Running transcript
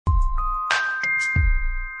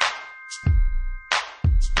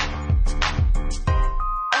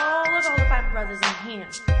brothers in him.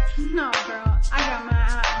 No, girl, I got my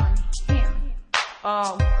eye on him.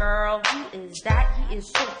 Oh, girl, who is that? He is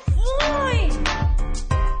so fine.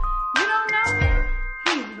 You don't know him?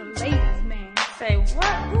 He's the ladies' man. Say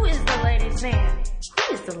what? Who is the ladies' man?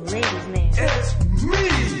 Who is the ladies' man? It's me!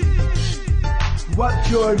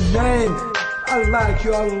 What's your name? I like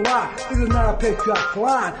you a lot. This is not a pickup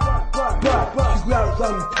line. But you grab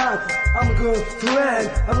sometimes. I'm a good friend.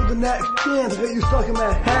 I'm the next chance to get you stuck in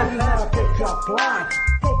my head. This is not a pickup line.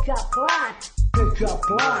 Pickup line. Pickup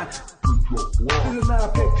line. This is not a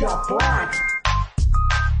pickup line.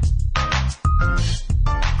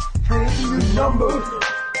 Change your number.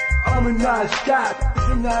 I'm a nice guy. This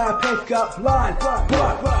is not a pickup line. But you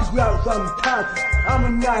grab sometimes. I'm a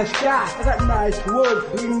nice guy. I got nice words.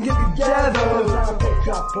 We can get together. This is not a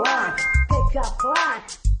pickup line. Pickup line.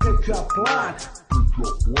 Pickup line.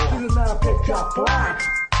 This is not a pickup line.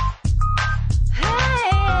 Hey,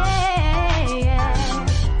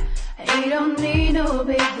 you don't need no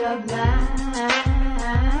pickup line.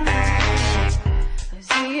 'Cause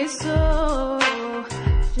he is so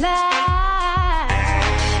fly.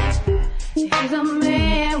 He's a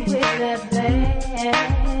man with that plan.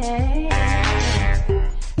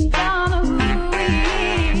 You don't know who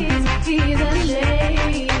he is. He's a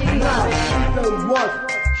lady. Nice. You know what?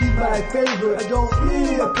 She's my favorite. I don't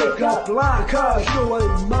need a pickup line. Cause you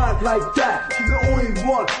ain't mine like that. She's the only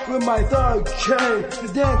one with my third chain. The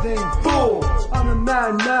dancing fool. I'm a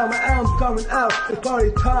man now. My arm's coming out. It's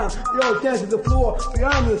party time. They all dance to the floor.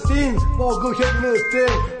 Behind the scenes. All go shaking this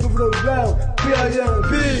thing. Moving around.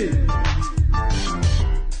 B-I-M-B.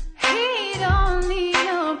 He don't need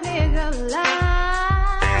no pickup line.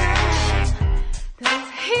 'Cause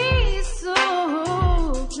he's so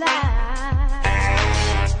fly.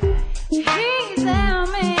 He's a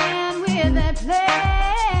man with a plan.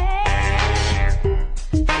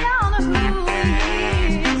 Y'all know who he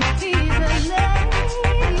is. He's a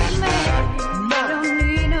ladies' man. I don't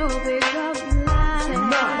need no pickup line.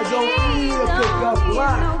 I don't need a pickup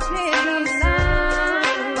line. No pickup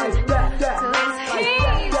line. Like that, that, like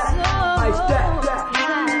that, that, like that, that. He's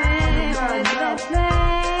a man with a plan.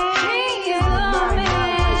 He's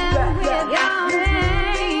a man with your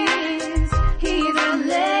hands. He's a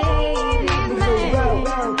ladies' man.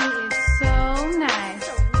 He is so nice.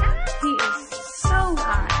 He is so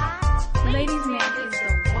hot. Ladies' man is the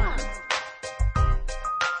one.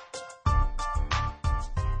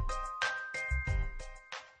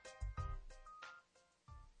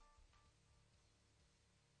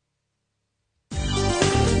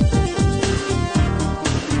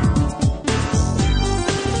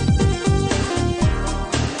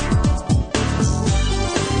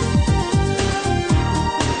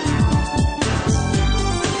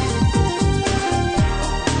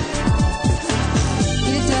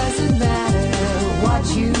 It doesn't matter what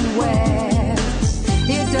you wear.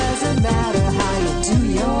 It doesn't matter how you do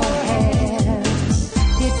your hair.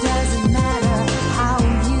 It doesn't matter how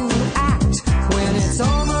you act. When it's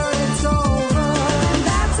over, it's over. And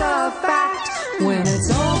that's a fact. When it's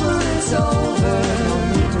over, it's over. No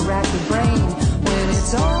need to rack your brain. When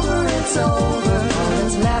it's over, it's over. All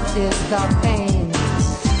that's left is the pain.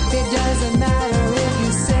 It doesn't matter if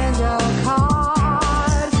you send a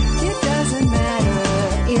card. It doesn't matter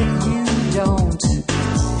if you don't.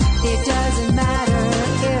 It doesn't matter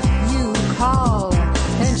if you call.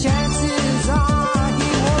 And chances are he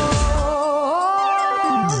won't.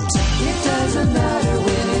 It doesn't matter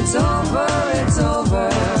when it's over, it's over.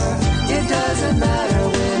 It doesn't matter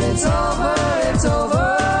when it's over, it's over.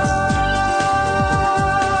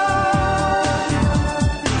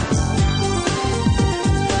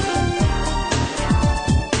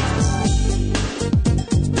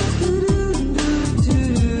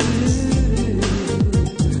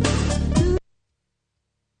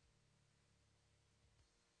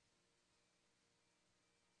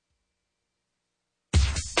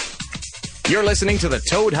 You're listening to the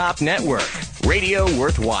Toad Hop Network, radio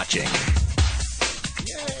worth watching.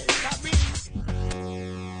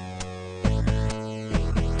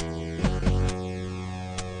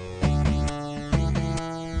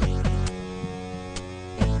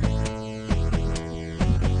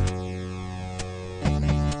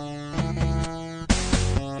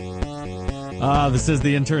 This is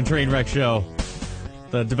the Intern Trainwreck show,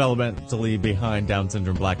 the developmentally behind Down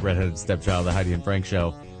syndrome black redheaded stepchild, the Heidi and Frank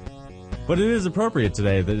show. But it is appropriate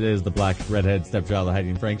today that it is the black redhead stepchild, the Heidi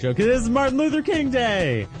and Frank show, because it is Martin Luther King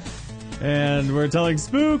Day! And we're telling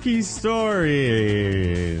spooky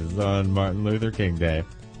stories on Martin Luther King Day.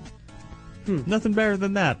 Nothing better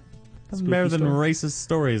than that. Nothing better than racist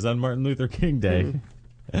stories on Martin Luther King Day.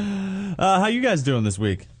 How you guys doing this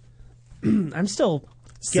week? I'm still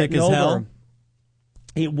Sick getting as over. hell?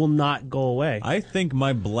 It will not go away. I think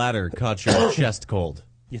my bladder caught your chest cold.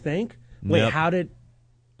 You think? Wait, Yep. how did...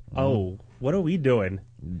 Oh, what are we doing?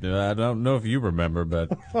 I don't know if you remember, but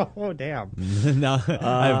Oh, damn. now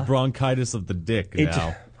I have bronchitis of the dick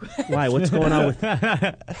now. Why? What's going on with...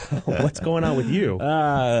 What's going on with you?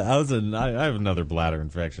 I have another bladder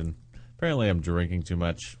infection. Apparently, I'm drinking too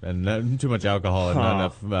much and too much alcohol and not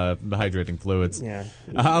enough hydrating fluids. Yeah.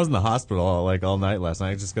 I was in the hospital all night last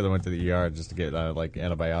night just because I went to the ER just to get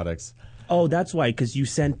antibiotics. Oh, that's why, because you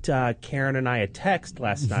sent Karen and I a text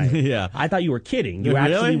last night. Yeah. I thought you were kidding. You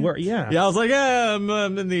Really? actually were. Yeah. Yeah, I was like, yeah, I'm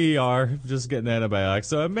in the ER just getting antibiotics,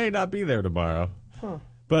 so I may not be there tomorrow.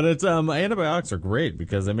 But it's antibiotics are great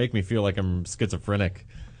because they make me feel like I'm schizophrenic.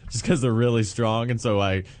 Just because they're really strong, and so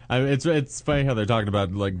it's funny how they're talking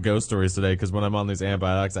about like ghost stories today. Because when I'm on these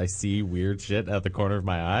antibiotics, I see weird shit out the corner of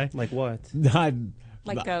my eye. Like what?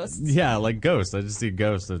 Like ghosts. Yeah, like ghosts. I just see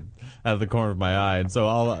ghosts out of the corner of my eye, and so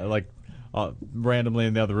I'll randomly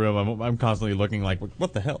in the other room, I'm constantly looking like,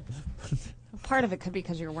 what the hell? Part of it could be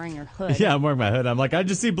because you're wearing your hood. Yeah, I'm wearing my hood. I'm like, I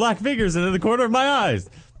just see black fingers in the corner of my eyes.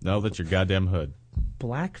 No, that's your goddamn hood.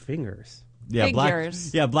 Black fingers. Yeah,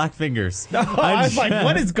 Fingers. black fingers. I was like,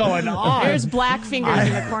 what is going on? There's black fingers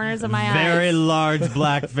in the corners of my eyes. Very large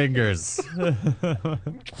black fingers.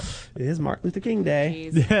 It is Martin Luther King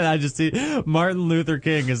Day. Jeez. And I just see Martin Luther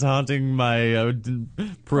King is haunting my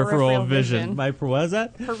peripheral vision. vision. What is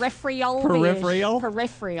that? Peripheral. Peripheral?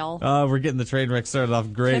 Peripheral. We're getting the train wreck started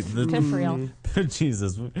off great. Peripheral.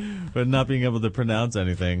 Jesus, but not being able to pronounce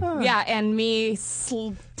anything. Yeah, and me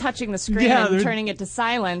touching the screen Yeah, and they're- turning it to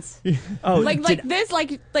silence. Oh, Like this,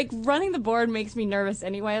 like running the board makes me nervous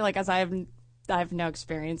anyway. Like as I have no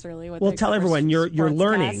experience really with. well, the tell everyone you're sports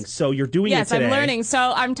learning, cast. so you're doing Yes, it today. I'm learning. So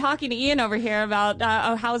I'm talking to Ian over here about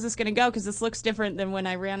how is this going to go because this looks different than when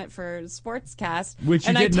I ran it for Sportscast. Which you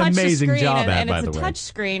and I did an touched the amazing screen, job and, at, and by it's the a way. touch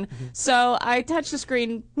screen. So I touched the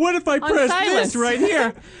screen. What if I On press silence. this right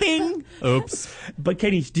here? Bing. Oops. But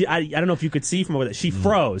Katie, I don't know if you could see from over there. She Mm.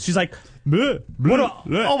 froze. She's like,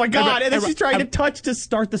 oh my god! And then she's trying to touch to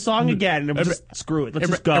start the song again. And we're just screw it. Let's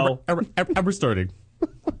just go. I'm restarting.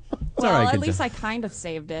 It's all Well, right, at least Kinta. I kind of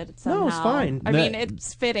saved it somehow. No, it's fine. I mean,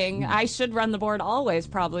 it's fitting. I should run the board always,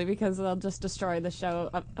 probably, because they'll just destroy the show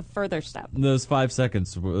a further step. Those 5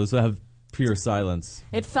 seconds, those have pure silence.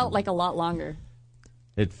 It felt like a lot longer.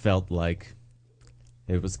 It felt like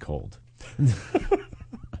it was cold.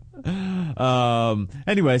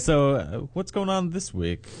 Anyway, so what's going on this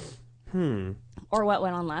week? Or what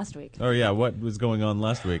went on last week. Oh yeah, what was going on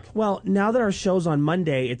last week? Well, now that our show's on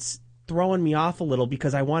Monday, it's throwing me off a little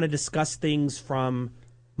because I want to discuss things from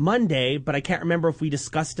Monday, but I can't remember if we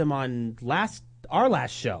discussed them on our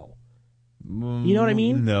last show. You know what I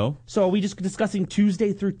mean? No. So are we just discussing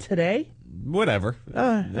Tuesday through today? Whatever.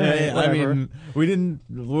 Whatever. I mean, we didn't.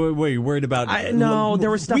 Were you worried about? No, there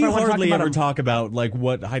was stuff We I wanted to talk hardly about ever on- talk about like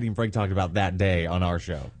what Heidi and Frank talked about that day on our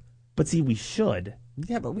show. But see, we should.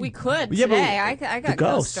 Yeah, but We could Yeah, but- today. I got The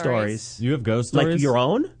ghost stories. You have ghost stories, Like your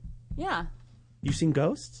own? Yeah. You've seen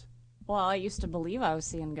ghosts? Well, I used to believe I was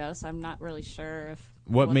seeing ghosts. I'm not really sure if.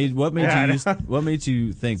 What made Yeah, you what made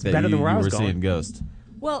you think that better you, than where I you was were going. seeing ghosts?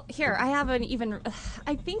 Well, here I haven't even.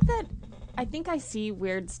 I think I see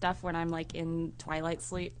weird stuff when I'm like in twilight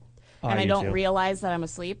sleep, and I you don't too. realize that I'm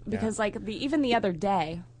asleep because like even the other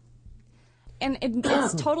day. And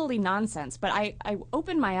it's totally nonsense, but I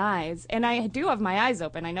open my eyes, and I do have my eyes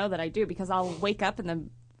open. I know that I do because I'll wake up in the.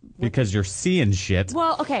 Because you're seeing shit.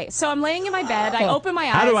 Well, okay, so I'm laying in my bed. I open my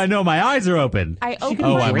eyes. How do I know my eyes are open? I open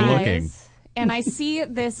Oh, my I'm eyes, looking. and I see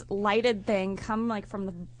this lighted thing come like from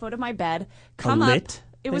the foot of my bed, come up. lit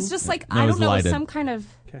It was thing? just like No, it I was don't know, lighted. some kind of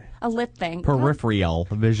a lit thing. Peripheral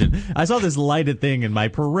vision. I saw this lighted thing in my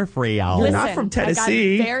peripheral. You're Listen, not from I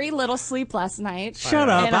Tennessee. got very little sleep last night. Shut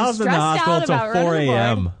up! And I I'm was in the stressed hospital out about until 4 running the board.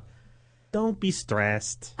 a.m. Don't be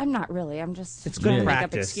stressed. I'm not really. I'm just It's trying good to make up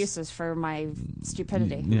practice. excuses for my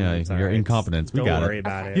stupidity. Yeah, It's all your right. incompetence. We Don't got worry it.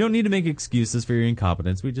 about it. You don't need to make excuses for your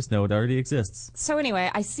incompetence. We just know it already exists. So anyway,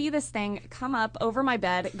 I see this thing come up over my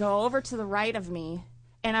bed, go over to the right of me,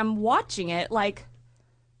 and I'm watching it like,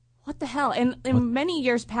 what the hell? And in many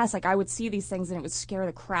years past, like I would see these things and it would scare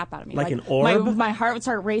the crap out of me. Like an orb? My heart would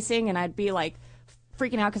start racing and I'd be like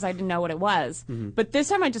freaking out because I didn't know what it was. But this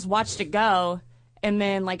time I just watched it go, and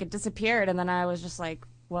then like it disappeared, and then I was just like,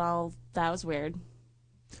 well, that was weird.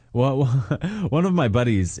 Well, one of my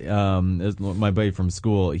buddies, my buddy from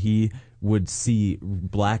school, he would see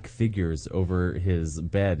black figures over his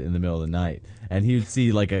bed in the middle of the night, and he would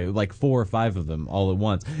see like 4 or 5 of them all at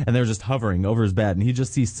once, and they were just hovering over his bed, and he'd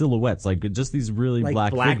just see silhouettes, like just these really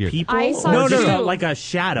Like black figures. people? I saw no, two. like a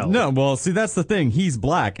shadow. No, well, see, that's the thing. He's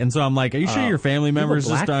black, and so I'm like, are you sure your family members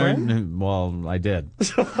black just aren't? friend? Well, I did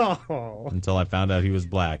until I found out he was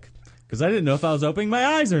black, because I didn't know if I was opening my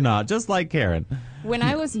eyes or not, just like Karen. When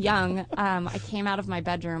I was young, I came out of my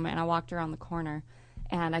bedroom and I walked around the corner,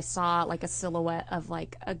 and I saw like a silhouette of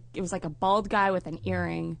it was like a bald guy with an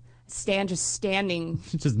earring standing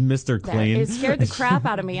Just Mr. there. Clean. It scared the crap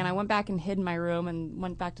out of me, and I went back and hid in my room and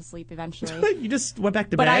went back to sleep eventually. You just went back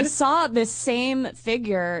to But bed? I saw this same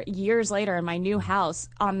figure years later in my new house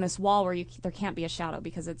on this wall where there can't be a shadow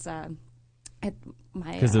because it's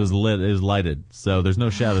Because it was lit, it was lighted, so there's no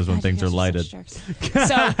shadows when God, things you are guys lighted. such jerks.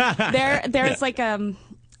 So there's like a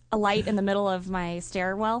light in the middle of my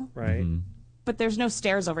stairwell, Right. but there's no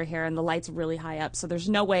stairs over here, and the light's really high up, so there's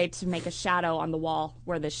no way to make a shadow on the wall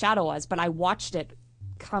where the shadow was. But I watched it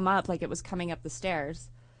come up like it was coming up the stairs.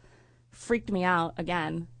 Freaked me out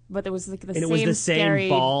again, but it was like And it was the same scary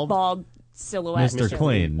bald silhouette. Mr.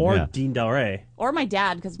 Clean. Or yeah. Dean Del Rey. Or my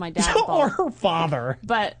dad, because my dad's Or bald. her father.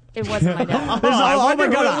 But it wasn't my dad. I wonder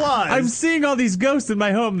who it was. I'm seeing all these ghosts in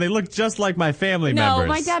my home. They look just like my family No, members.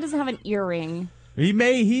 my dad doesn't have an earring. He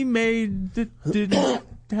may did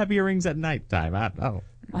have earrings at nighttime. I don't know.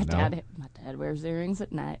 My dad wears earrings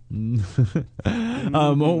at night. When I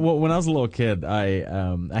was a little kid,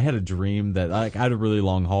 I had a dream that I had a really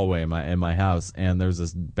long hallway in my house, and there was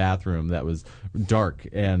this bathroom that was dark,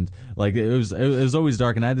 and like it was always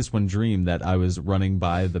dark. And I had this one dream that I was running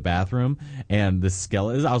by the bathroom, and the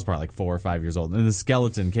skeleton. I was probably like 4 or 5 years old, and the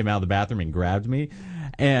skeleton came out of the bathroom and grabbed me,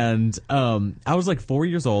 and I was like 4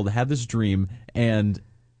 years old. Had this dream, and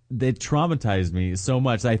it traumatized me so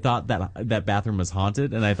much that I thought that bathroom was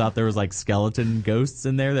haunted, and I thought there was like skeleton ghosts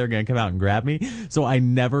in there that were going to come out and grab me. So I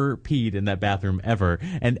never peed in that bathroom ever.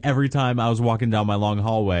 And every time I was walking down my long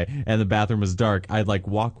hallway and the bathroom was dark, I'd like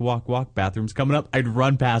walk, bathroom's coming up. I'd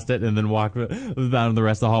run past it and then walk down the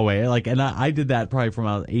rest of the hallway. And I did that probably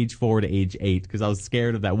from age 4 to age 8 because I was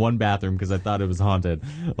scared of that one bathroom because I thought it was haunted,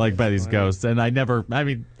 like by these ghosts. And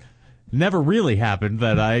never really happened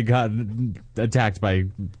that I got attacked by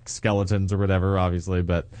skeletons or whatever, obviously,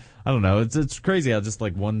 but I don't know. It's crazy how just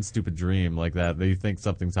like one stupid dream like that you think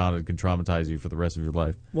something's haunted can traumatize you for the rest of your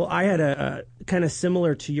life. Well, I had a kind of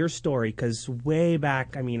similar to your story because way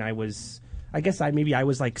back, I was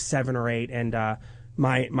like 7 or 8, and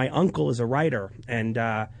my uncle is a writer, and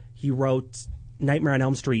he wrote Nightmare on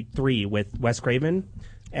Elm Street 3 with Wes Craven.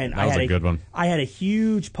 And That was a good one. I had a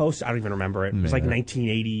huge poster. I don't even remember it. It was like Yeah.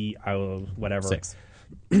 1980, whatever. 6.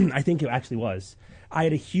 I think it actually was. I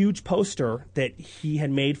had a huge poster that he had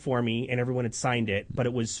made for me, and everyone had signed it. But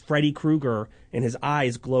it was Freddy Krueger, and his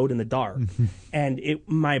eyes glowed in the dark. And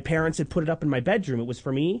my parents had put it up in my bedroom. It was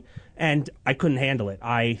for me, and I couldn't handle it.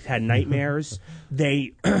 I had nightmares.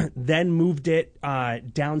 They then moved it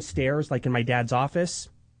downstairs, like in my dad's office.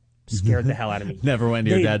 Scared the hell out of me. Never went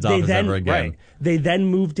to your dad's office ever again. Right. They then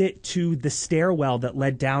moved it to the stairwell that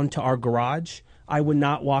led down to our garage. I would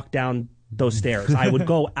not walk down those stairs. I would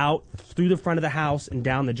go out through the front of the house and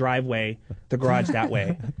down the driveway, the garage that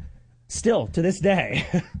way. Still, to this day.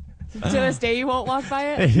 To this day, you won't walk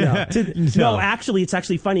by it? No, actually, it's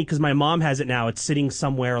actually funny because my mom has it now. It's sitting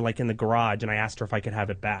somewhere like in the garage, and I asked her if I could have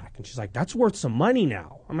it back. And she's like, that's worth some money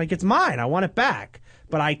now. I'm like, it's mine. I want it back.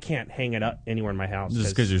 But I can't hang it up anywhere in my house. Just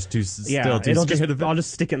because you're still too I'll scared of it. I'll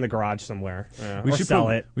just stick it in the garage somewhere. We or should sell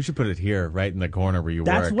it. We should put it here, right in the corner where you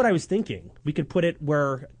That's work. what I was thinking. We could put it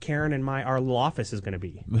where Karen and our little office is going to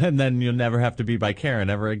be. And then you'll never have to be by Karen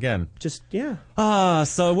ever again. Just, yeah.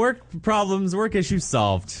 So work issues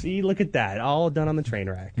solved. See, look at that. All done on the train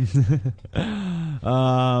rack.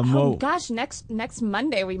 Oh gosh, next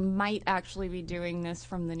Monday we might actually be doing this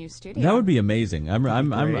from the new studio. That would be amazing.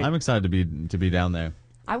 I'm excited to be down there.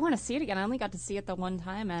 I want to see it again. I only got to see it the one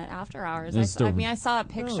time at After Hours. It's still- I saw a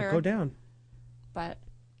picture. Go down. But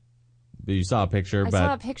You saw a picture, I but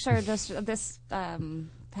saw a picture just this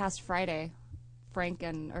past Friday. Frank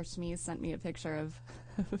or Smee sent me a picture of.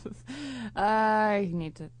 I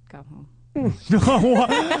need to go home.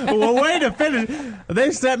 well, wait to finish.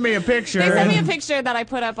 They sent me a picture. They sent me a picture that I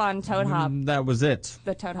put up on Toad Hop, That was it.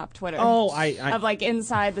 the Toad Hop Twitter. Oh, of like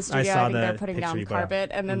inside the studio. saw I think the they're putting picture down you put up.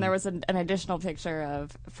 carpet, and then there was an additional picture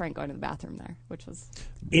of Frank going to the bathroom there, which was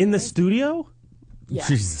In the studio? yeah.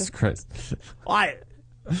 Jesus Christ.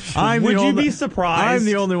 Would you be surprised? I'm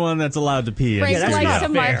the only one that's allowed to pee. Frank that's likes not to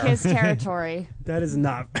mark fair. his territory. That is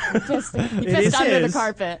not. He pissed is under his. the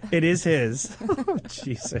carpet. It is his.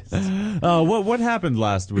 Jesus. What happened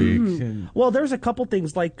last week? Well, there's a couple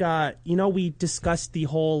things like we discussed the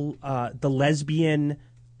whole the lesbian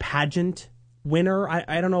pageant winner.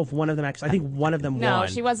 I don't know if one of them actually. I think one of them No, won.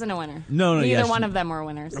 she wasn't a winner. No, Neither yeah, one of them were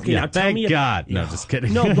winners. Okay, Yeah, now tell me thank God. No, just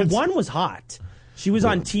kidding. No, the one was hot. She was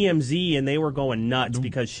on TMZ and they were going nuts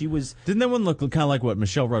because she was. Didn't that one look kind of like what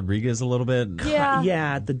Michelle Rodriguez a little bit? Yeah.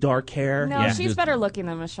 Yeah, the dark hair. No, yeah. she's better looking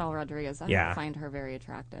than Michelle Rodriguez. I Yeah. don't find her very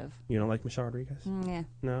attractive. You don't like Michelle Rodriguez? Yeah.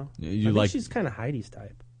 No. You I like- think she's kind of Heidi's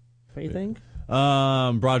type. Don't you think?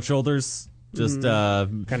 Broad shoulders. Just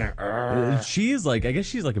Kind of. she's like, I guess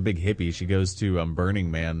she's like a big hippie. She goes to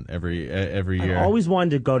Burning Man every year. I always wanted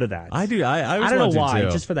to go to that. I do. I I don't know want to why. too.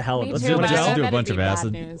 Just for the hell of Me it. Let's too, do a but just I do a bet bunch it'd of be bad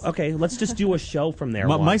acid. news. Okay, let's just do a show from there.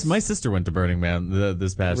 My once. sister went to Burning Man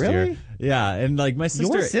this past Really? year. Yeah, and like my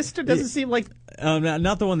sister. Your sister doesn't seem like.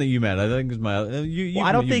 not the one that you met. I think it was my. Well,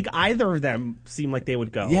 I don't think either of them seem like they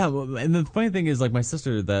would go. Yeah, well, and the funny thing is, like, my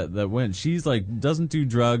sister that went, she's like doesn't do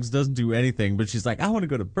drugs, doesn't do anything, but she's like, I want to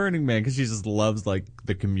go to Burning Man because she just loves like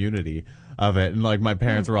the community of it, and like my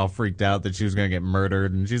parents were all freaked out that she was gonna get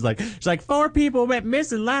murdered, and she's like 4 people went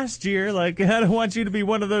missing last year. Like, I don't want you to be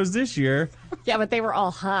one of those this year. Yeah, but they were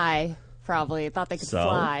all high, probably. Thought they could So?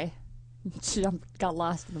 fly. Got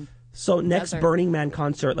lost in them. So next Desert. Burning Man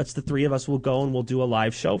concert, let's the three of us will go and we'll do a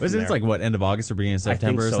live show. From Isn't it there. like what, end of August or beginning of I think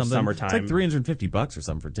September so, or something? summertime. It's like $350 or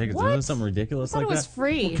something for tickets. What? Isn't it something ridiculous I thought like it was that?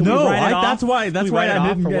 free. Can we No, write it off? that's why Can we I write it off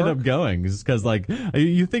didn't for end work? up going. Is because like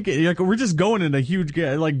you think like we're just going in a huge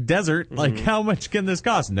like desert. Like how much can this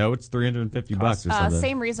cost? No, it's $350 or something.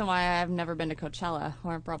 Same reason why I've never been to Coachella,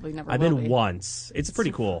 or probably never I've will been be. once. It's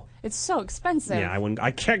pretty cool. It's so expensive. Yeah, I wouldn't.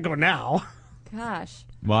 I can't go now. Gosh.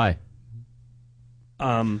 Why?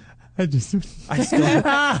 I just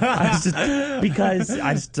Because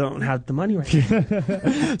I just don't have the money right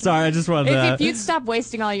now. sorry. I just wanted to. If you'd stop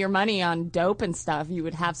wasting all your money on dope and stuff, you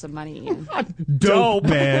would have some money. Dope,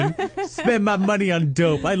 man. Spend my money on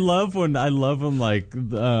dope. I love when like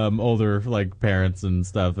older like parents and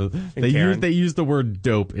stuff. Karen. They use the word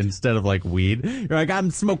dope instead of like weed. You're like,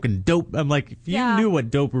 I'm smoking dope. I'm like, if you Yeah. knew what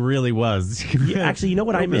dope really was. Yeah, actually, you know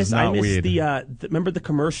what I Dope is miss? I not miss weed. the remember the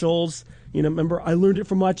commercials? You know, remember I learned it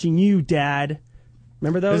from watching you, Dad.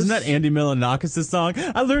 Remember those? Isn't that Andy Milonakis' song?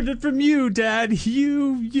 I learned it from you, Dad.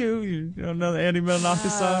 You don't know the Andy Milonakis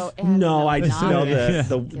song? No, I just know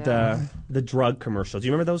Yeah. the drug commercials. Do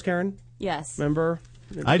you remember those, Karen? Yes. Remember?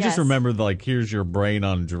 I just Yes. remember like, here's your brain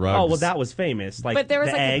on drugs. Oh well, that was famous. Like But there was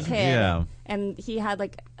the like egg. a kid, Yeah. and he had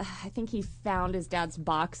like, I think he found his dad's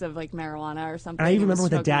box of like marijuana or something. And I even and was remember what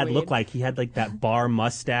the smoking dad weed. looked like. He had like that bar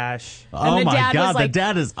mustache. Oh the my dad was God, like- the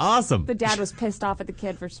dad is awesome. The dad was pissed off at the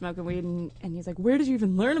kid for smoking weed, and he's like, "Where did you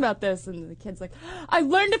even learn about this?" And the kid's like, "I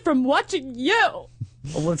learned it from watching you."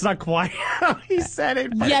 Well, it's not quite how he said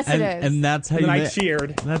it. But Yes, it is. And that's how And you I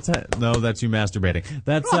cheered. That's no, that's you masturbating.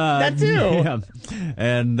 That's that too. Yeah.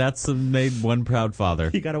 And that's made one proud father.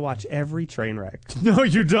 You got to watch every train wreck. No,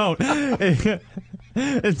 you don't.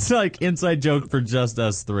 It's like inside joke for just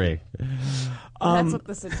us three. That's what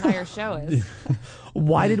this entire show is.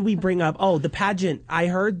 Why did we bring up? Oh, the pageant. I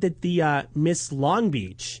heard that the Miss Long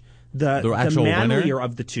Beach, the actual manlier winner?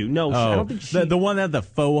 of the two. No, I don't think she. the one that had the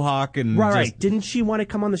faux hawk and right. just, Didn't she want to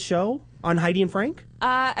come on the show on Heidi and Frank?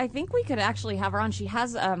 I think we could actually have her on. She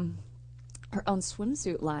has her own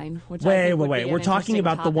swimsuit line, which I Wait. think would be We're an talking interesting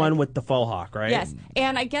about the topic. one with the faux hawk, right? Yes,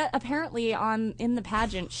 and I get apparently in the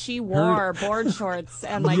pageant she wore board shorts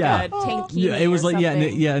and like Yeah. a tankini. yeah, it was or like yeah,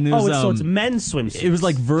 something. and it was Oh, so it's men's swimsuits. it was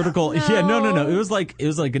like vertical. Yeah, no. No. It was like a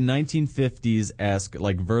 1950s esque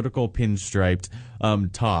like vertical pinstriped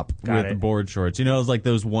top Got with it. the board shorts. You know, it was like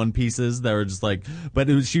those one pieces that were just like. But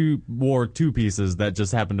she wore 2 pieces that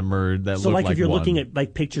just happened to merge. That So, looked like, if you're one. looking at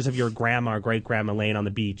like pictures of your grandma or great grandma laying on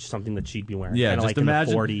the beach, something that she'd be wearing. Yeah, Kinda just like in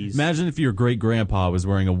imagine. the 40s. Imagine if your great grandpa was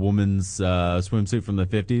wearing a woman's swimsuit from the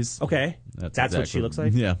 50s. Okay, that's what exactly- she looks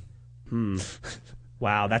like. Yeah,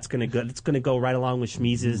 Wow, that's gonna go. That's gonna go right along with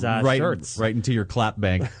Schmeez's right, shirts. right into your clap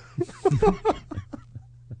bank.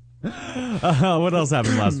 What else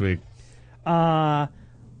happened last week?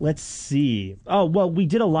 Let's see. Oh, well, we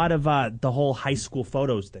did a lot of the whole high school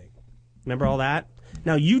photos thing. Remember all that?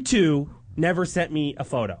 Now, you two never sent me a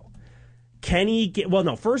photo. Kenny,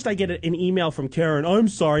 first I get an email from Karen. I'm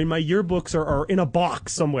sorry, my yearbooks are in a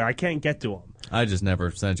box somewhere. I can't get to them. I just never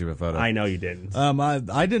sent you a photo. I know you didn't.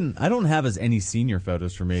 I didn't. I don't have as any senior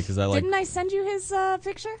photos for me because I like. Didn't I send you his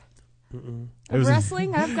picture? It was- Of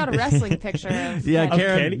wrestling? I've got a wrestling picture. Of Yeah, Kenny.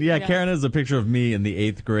 Karen. Kenny? Yeah, Karen has a picture of me in the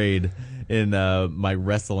 8th grade in my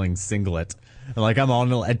wrestling singlet. Like I'm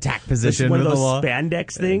on an attack position One of with those the law.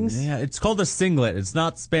 spandex things. Yeah, it's called a singlet. It's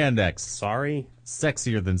not spandex. Sorry.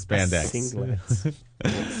 Sexier than spandex. Singlets.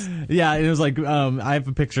 Yeah, it was like I have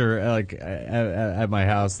a picture at my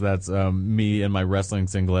house that's me in my wrestling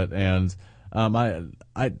singlet, and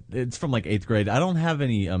it's from like 8th grade. I don't have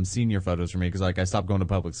any senior photos for me because like I stopped going to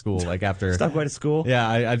public school like after. Stop going to school. Yeah,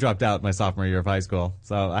 I dropped out my sophomore year of high school,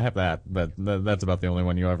 so I have that, but that's about the only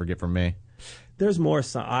one you ever get from me. There's more.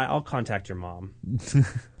 I'll contact your mom.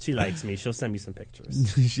 She likes me. She'll send me some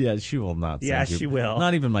pictures. Yeah, she will not. Yeah, send you. she will.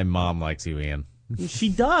 Not even my mom likes you, Ian. She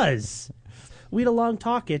does. We had a long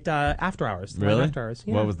talk at After Hours. Really? After Hours.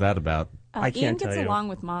 Yeah. What was that about? I Ian can't gets tell you. along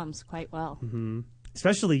with moms quite well.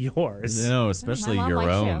 Especially yours. No, especially My mom your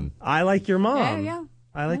likes own. you. I like your mom. Yeah.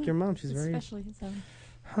 I like your mom. She's very. Especially his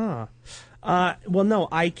own. Well, no,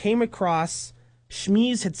 I came across.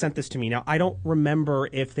 Shmeez had sent this to me. Now, I don't remember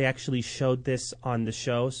if they actually showed this on the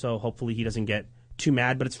show, so hopefully he doesn't get too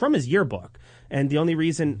mad, but it's from his yearbook. And the only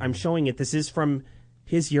reason I'm showing it, this is from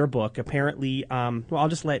his yearbook. Apparently, well, I'll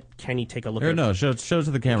just let Kenny take a look at it. No, show it to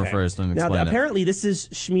the camera Okay. first and Now, explain it. apparently, this is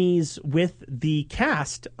Shmeez with the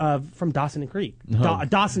cast from Dawson and Creek.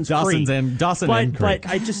 Dawson's Creek. Dawson but, and Creek.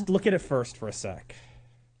 But I just look at it first for a sec.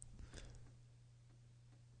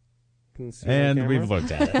 Can you see on the And camera? we've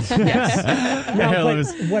looked at it. Now, Hell, but it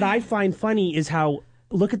was- what I find funny is how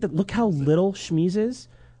look how little Shmeez is.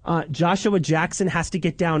 Joshua Jackson has to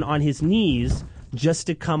get down on his knees just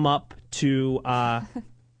to come up to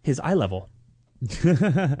his eye level.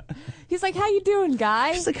 He's like, "How you doing,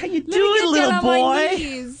 guy?" She's like, "How you Let me doing, get little down on my boy?"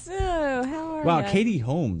 knees. Oh, how are Wow, ya? Katie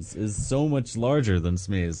Holmes is so much larger than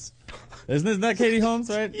Smeeze. Isn't that Katie Holmes,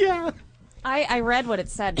 right? Yeah. I read what it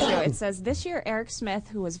said, too. It says, this year, Eric Smith,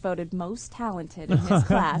 who was voted most talented in his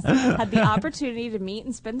class, had the opportunity to meet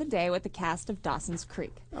and spend the day with the cast of Dawson's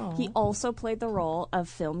Creek. He also played the role of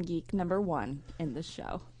film geek number 1 in the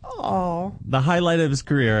show. Oh. The highlight of his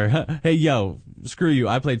career. Hey, yo, screw you.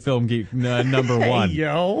 I played Film Geek number 1. Hey,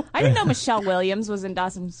 yo. I didn't know Michelle Williams was in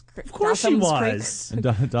Dawson's Creek. Of course she was.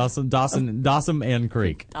 Dawson and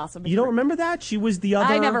Creek. Dawson You don't remember that? She was the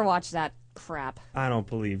other. I never watched that crap. I don't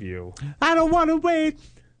believe you. I don't want to wait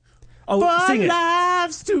Oh, for sing it.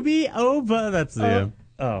 lives to be over. That's the.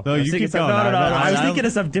 Oh, No, you sing keep it some- going. No. I was I thinking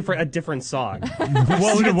of a different song.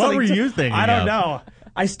 What were you thinking? I don't of? know.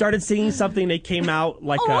 I started singing something that came out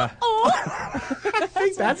like a. Oh, I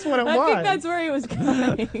think that's what it was. I think that's where he was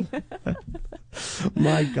going.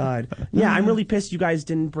 My God. Yeah, I'm really pissed you guys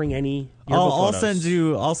didn't bring any. yearbook I'll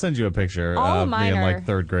photos. send you a picture All of me mine in are- like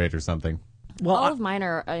 3rd grade or something. Well, All of mine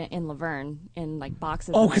are in Laverne, in like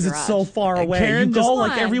boxes. oh, because because it's so far away. Karen You go just-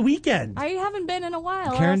 like every weekend. I haven't been in a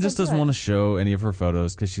while. Karen just doesn't want to show any of her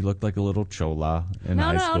photos because she looked like a little chola in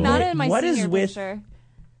high No, school. not in my What is senior with- picture.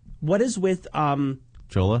 What is with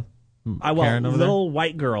Chola? Karen over little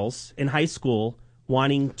white girls in high school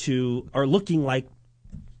wanting to or looking like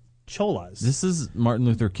cholas? This is Martin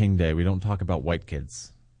Luther King Day. We don't talk about white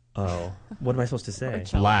kids. Oh, what am I supposed to say?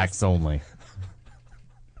 Blacks only.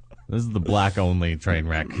 This is the black only train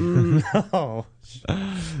wreck. Oh,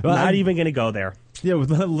 not even gonna go there. Yeah, with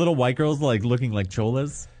the little white girls like looking like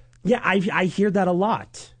cholas. Yeah, I hear that a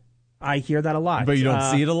lot. But But you don't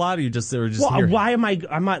see it a lot. Or you just Well, hear. why am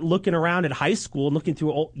I'm not looking around at high school and looking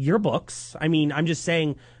through old yearbooks. I mean, I'm just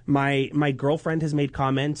saying my girlfriend has made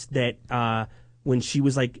comments that when she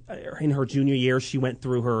was like in her junior year, she went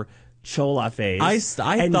through her chola phase.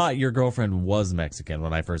 I And thought your girlfriend was Mexican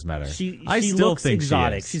when I first met her. she I still looks think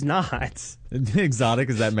exotic. She She's not. is. Exotic?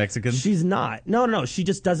 Is that Mexican? She's not. No. She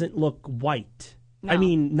just doesn't look white. I No.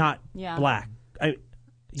 mean, not Yeah. black.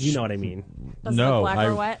 You know what I mean. Doesn't No, look black I-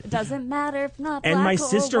 or white. Doesn't matter if not black And my or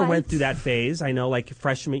sister white. went through that phase. I know, like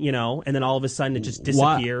freshman, and then all of a sudden it just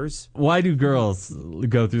disappears. Why do girls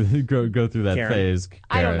go through that Karen. phase?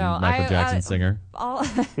 I don't Karen, know. Michael Jackson singer.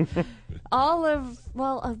 all of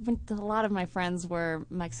a lot of my friends were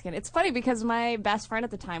Mexican. It's funny because my best friend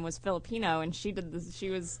at the time was Filipino, and she did this. She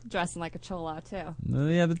was dressing like a chola too.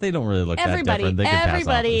 Yeah, but they don't really look that different. They could pass off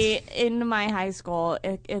Everybody in my high school,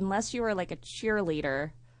 unless you were like a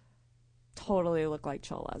cheerleader, totally look like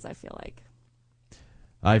cholas. I feel like.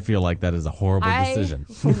 I feel like that is a horrible decision.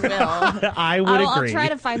 Will. I would I'll agree. try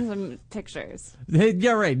to find some pictures.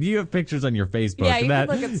 Yeah, right. You have pictures on your Facebook. Yeah, you that,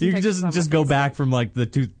 can look at some you can pictures on just my go Facebook. back from like the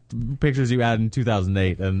pictures you had in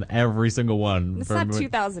 2008, and every single one. It's not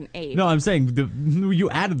 2008. No, I'm saying you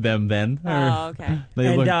added them then. Oh, okay.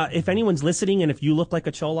 And if anyone's listening, and if you look like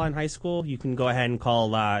a chola in high school, you can go ahead and call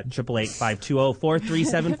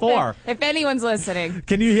 888-520-4374. If anyone's listening.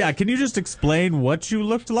 Can you just explain what you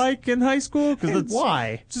looked like in high school?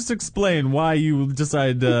 Why? Just explain why you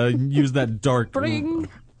decided to use that dark. Bring.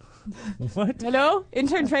 What? Hello,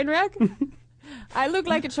 Intern Trainwreck. I look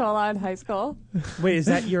like a chola in high school. Wait, is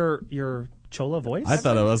that your chola voice? I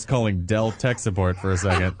thought I was calling Dell tech support for a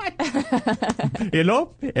second.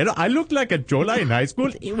 I looked like a chola in high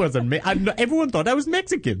school. It was everyone thought I was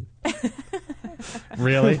Mexican.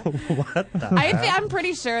 Really? What the I'm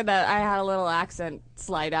pretty sure that I had a little accent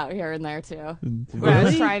slide out here and there too. Where I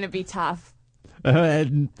was trying to be tough. All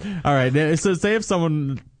right. So say if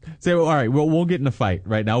someone say, all right, we'll get in a fight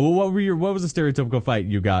right now. What was the stereotypical fight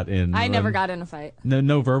you got in? I never got in a fight.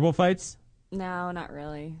 No verbal fights? No, not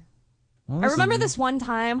really. Well, I remember this one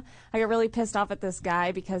time I got really pissed off at this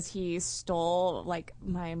guy because he stole like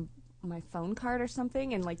my phone card or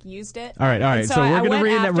something and like used it. All right. So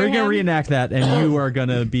we're gonna reenact that, and you are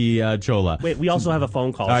gonna be Chola. Wait, we also have a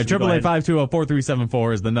phone call. All right,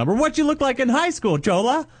 888-520-4374 is the number. What you look like in high school,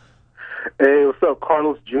 Chola? Hey, what's up?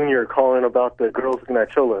 Carlos Jr. calling about the girls looking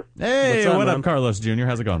at cholas. Hey, What's up, what man? up, Carlos Jr.?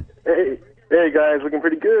 How's it going? Hey guys, looking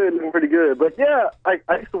pretty good. But yeah, I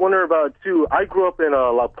used to wonder about too. I grew up in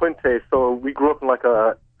La Puente, so we grew up in like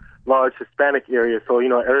a large Hispanic area. So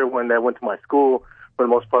everyone that went to my school for the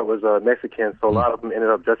most part was Mexican. So a lot of them ended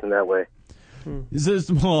up dressing that way. Well,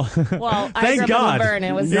 I thank grew God. up in Laverne, and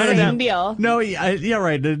it was the same deal. No, yeah,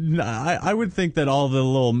 right. I would think that all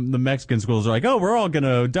the Mexican schools are like, oh, we're all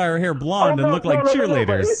gonna dye our hair blonde and look like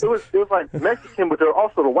cheerleaders. It was like Mexican, but there were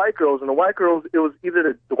also the white girls, and the white girls, it was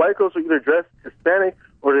either the white girls were either dressed Hispanic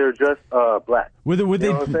or they were dressed black. Would they?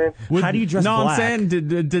 Know what I'm saying? How do you dress no, black? I'm saying,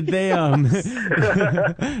 did they?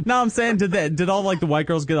 No, I'm saying, did all like the white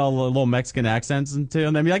girls get all the little Mexican accents into,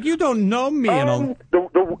 and they'd be like, you don't know me, and all.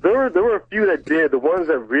 There were a few that did. The ones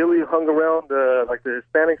that really hung around, like the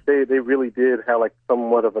Hispanics, they really did have like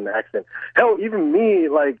somewhat of an accent. Hell, even me,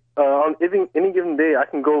 like on any given day, I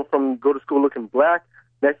can go to school looking black,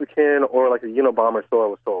 Mexican, or like a Unabomber. So I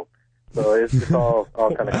was told. So it's all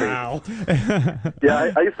kind of crazy. Wow.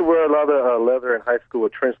 Yeah, I used to wear a lot of leather in high school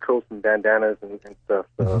with trench coats and bandanas and stuff.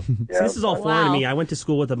 So yeah. See, this is all foreign to Wow. me. I went to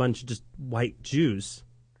school with a bunch of just white Jews.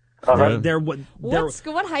 Uh-huh.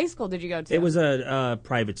 What high school did you go to? It was a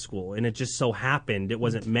private school, and it just so happened it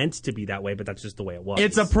wasn't meant to be that way, but that's just the way it was.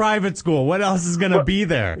 It's a private school. What else is gonna be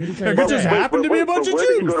there? There But just happened to be a bunch of Where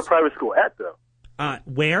did you go Jews. to private school at though?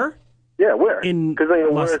 Where? Yeah, where? In Because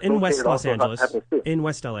West Los Angeles. In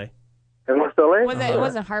West LA. In West LA? It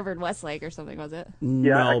wasn't Harvard Westlake or something, was it? I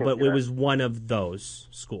No, can but see it that. was one of those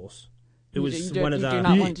schools. It was You one of do the.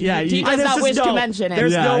 not want to. Yeah, he I does not just wish to don't. mention it.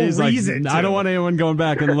 There's no he's like, reason I don't to. want anyone going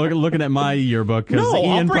back and looking at my yearbook because No, I'll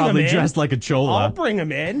Ian bring probably him in. dressed like a I'll chola. bring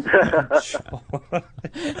him in.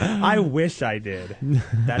 I wish I did.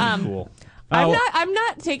 That'd be cool. I'm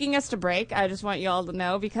not taking us to break. I just want you all to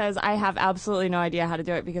know because I have absolutely no idea how to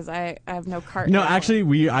do it because I have no cart. No, now.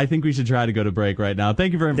 actually, I think we should try to go to break right now.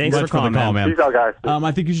 Thank you very Thanks much for for the calling, call, man. man. Peace out, guys.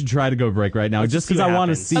 I think you should try to go to break right now, Let's just see because what I want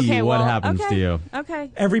to happens. see Okay, what well, happens to you.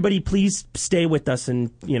 Okay. Everybody, please stay with us,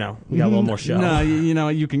 and we got a little more show. No,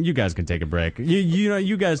 you guys can take a break.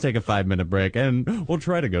 You guys take a 5-minute break, and we'll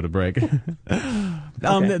try to go to break.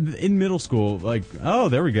 In middle school,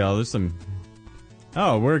 there we go. There's some.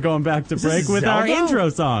 Oh, we're going back to Is break this with our Zelda? intro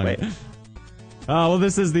song. Wait. Well,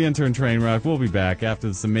 this is the Intern Trainwreck. We'll be back after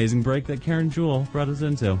this amazing break that Karen Jewell brought us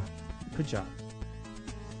into. Good job.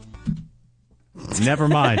 Never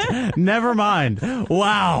mind. Never mind.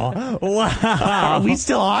 Wow. Are we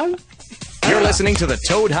still on? You're listening to the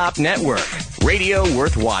Toad Hop Network, radio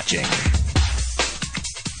worth watching.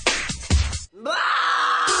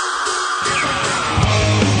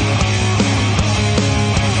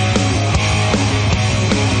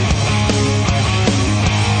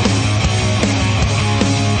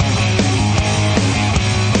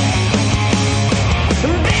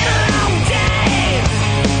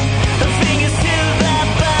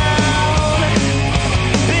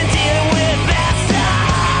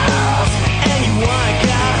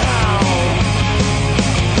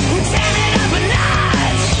 Tell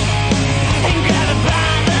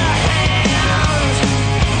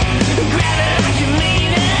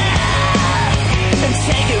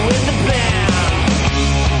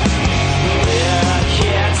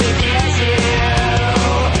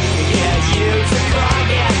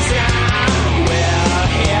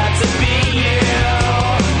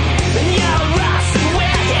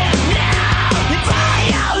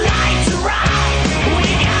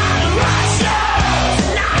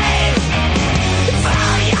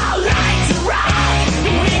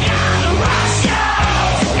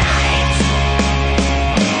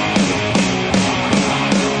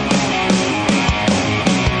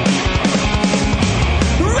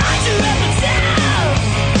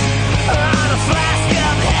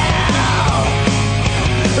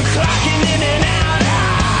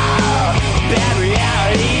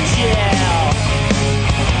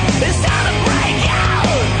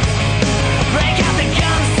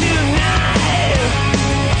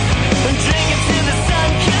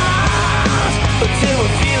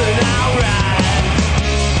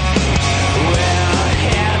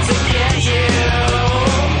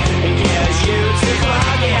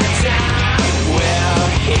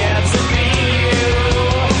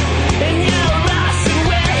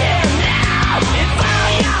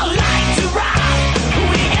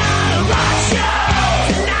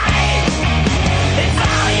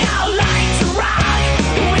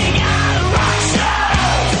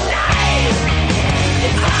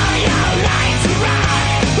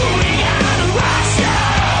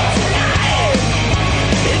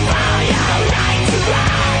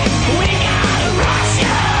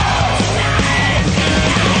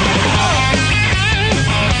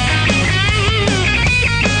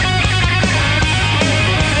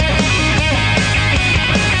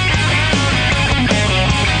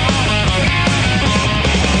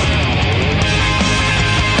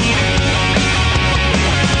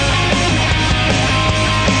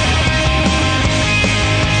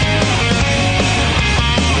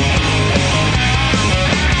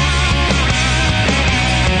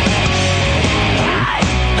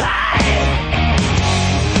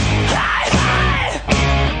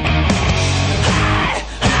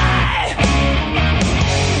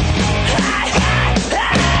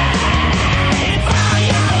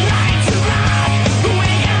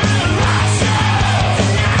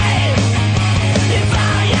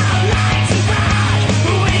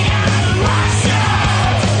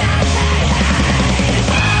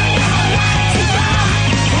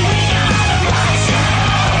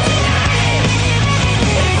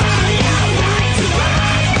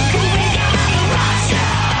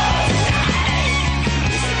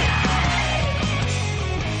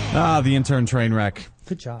the Intern Trainwreck.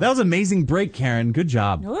 Good job. That was an amazing break, Karen. Good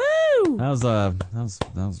job. Woo! That was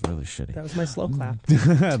really shitty. That was my slow clap.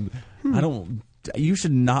 You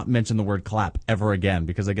should not mention the word clap ever again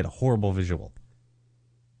because I get a horrible visual.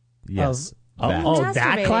 Yes. That. Oh, that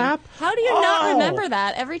Masturbating. clap? How do you not remember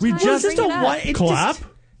that every time? We just- you bring it up? what? It Clap? just-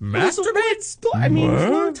 Masturbate? I mean, it was a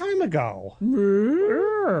long time ago.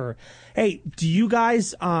 Hey, do you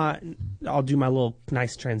guys? I'll do my little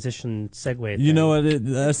nice transition segue. You know what?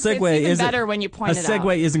 A It's segue even isn't better when you point a it out.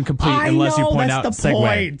 segue isn't complete unless you point out that's the segue.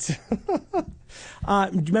 point.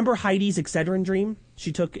 Do you remember Heidi's Excedrin dream?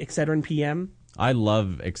 She took Excedrin PM. I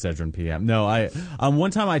love Excedrin PM. No, one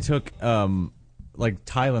time I took like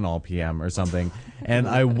Tylenol PM or something, and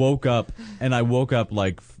I woke up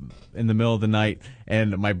like in the middle of the night,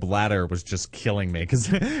 and my bladder was just killing me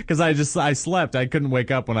because I slept. I couldn't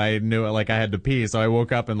wake up when I knew like I had to pee, so I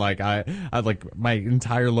woke up and like I like my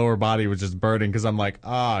entire lower body was just burning because I'm like,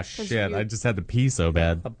 oh shit, I just had to pee so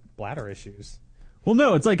bad. Bladder issues. Well,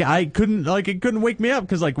 no, it's like it couldn't wake me up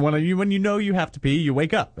because like when you know you have to pee, you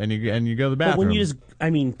wake up and you go to the bathroom. But when you just,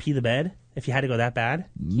 pee the bed, if you had to go that bad.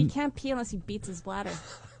 He can't pee unless he beats his bladder.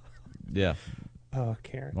 Yeah. Oh,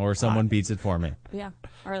 Karen. Or someone beats it for me. Yeah,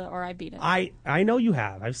 or I beat it. I know you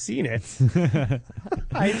have. I've seen it.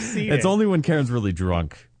 I've seen it. It's only when Karen's really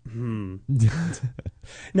drunk.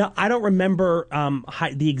 Now, I don't remember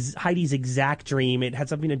Heidi's exact dream. It had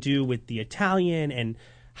something to do with the Italian and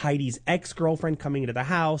Heidi's ex-girlfriend coming into the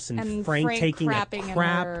house and Frank taking a crapping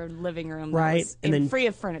crap. in her living room, Right, and then free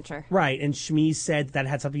of furniture. Right, and Shmi said that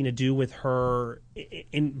had something to do with her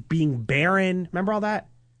in being barren. Remember all that?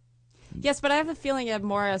 Yes, but I have a feeling it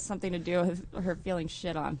more has something to do with her feeling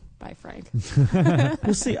shit on by Frank.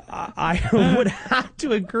 We'll see. I would have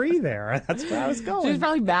to agree there. That's where I was going. She was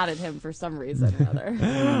probably mad at him for some reason or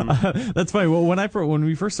other. That's funny. Well, when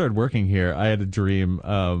we first started working here, I had a dream.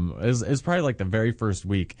 It was probably like the very first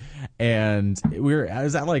week, and I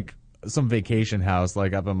was at like some vacation house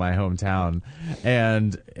like up in my hometown,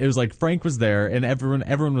 and it was like Frank was there and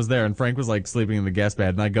everyone was there, and Frank was like sleeping in the guest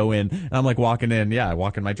bed, and I go in and I'm like walking in. Yeah, I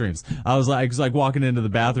walk in my dreams. I was like walking into the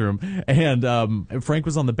bathroom, and Frank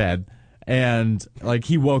was on the bed, and like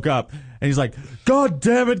he woke up and he's like, "God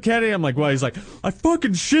damn it, Kenny!" I'm like, "What?" He's like, "I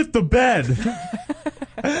fucking shit the bed."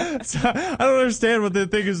 So, I don't understand what the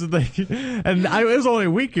thing is. And it was only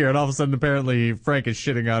a week here, and all of a sudden, apparently, Frank is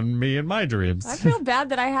shitting on me in my dreams. I feel bad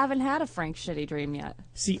that I haven't had a Frank shitty dream yet.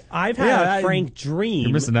 See, I've had a Frank dream.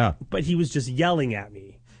 You're missing out. But he was just yelling at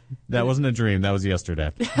me. That wasn't a dream. That was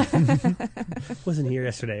yesterday. Wasn't here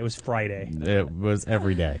yesterday. It was Friday. It was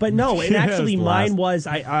every day. But no, and actually, It was mine was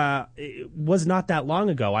it was not that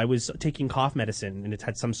long ago. I was taking cough medicine, and it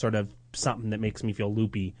had some sort of something that makes me feel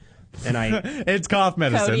loopy. And it's cough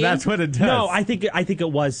medicine. Codeine? That's what it does. No, I think it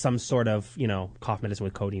was some sort of cough medicine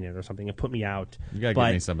with codeine in it or something. It put me out. You gotta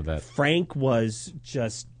give me some of that. Frank was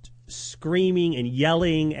just screaming and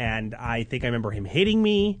yelling, and I think I remember him hitting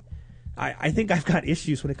me. I think I've got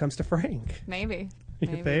issues when it comes to Frank. Maybe.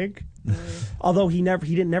 You think? Although he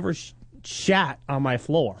didn't never shat on my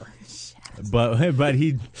floor. But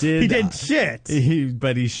he did. He did shit.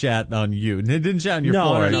 But he shat on you. He didn't shat on your No,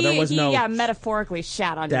 floor. no, there was no. Yeah, metaphorically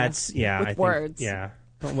shat on That's you. I with think, words. Yeah.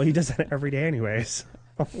 Well, he does that every day, anyways.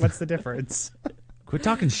 What's the difference? Quit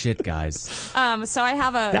talking shit, guys. So I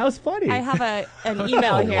have That was funny. I have an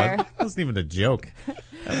email here. That wasn't even a joke.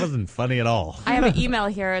 That wasn't funny at all. I have an email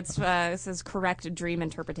here. It says correct dream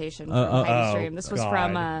interpretation from Heidi's dream. This was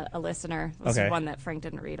from a listener. This is one that Frank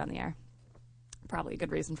didn't read on the air. Probably a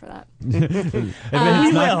good reason for that.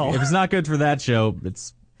 If it's not good for that show,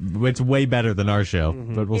 it's way better than our show,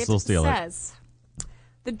 but we'll still steal it. It says,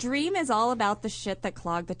 the dream is all about the shit that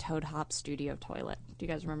clogged the Toad Hop studio toilet. Do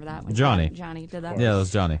you guys remember that? When Johnny did that? Yeah, that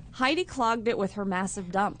was Johnny. Heidi clogged it with her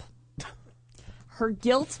massive dump. Her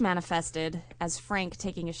guilt manifested as Frank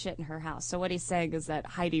taking a shit in her house. So what he's saying is that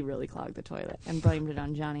Heidi really clogged the toilet and blamed it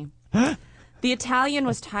on Johnny. The Italian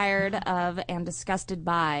was tired of and disgusted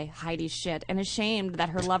by Heidi's shit and ashamed that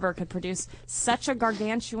her lover could produce such a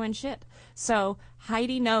gargantuan shit. So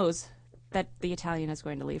Heidi knows that the Italian is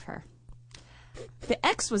going to leave her. The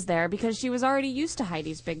ex was there because she was already used to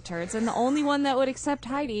Heidi's big turds and the only one that would accept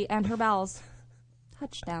Heidi and her bowels.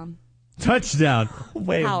 Touchdown. Touchdown.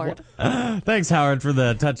 Wait, Howard. Thanks, Howard, for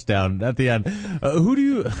the touchdown at the end. Who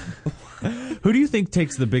do you think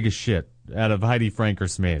takes the biggest shit out of Heidi, Frank, or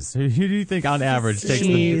Smaze? Who do you think, on average,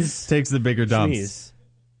 takes the bigger dumps?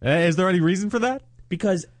 Smeeze. Is there any reason for that?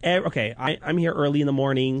 Because I'm here early in the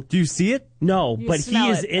morning. Do you see it? No, You but he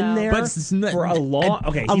smell is it, in though. there But for a long.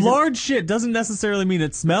 Okay, a he's large shit doesn't necessarily mean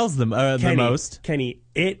it smells the most. Kenny,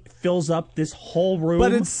 it fills up this whole room.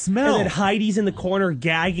 But it smells. And then Heidi's in the corner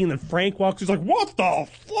gagging. And then Frank walks. He's like, "What the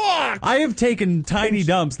fuck?" I have taken tiny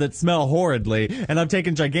dumps that smell horridly, and I've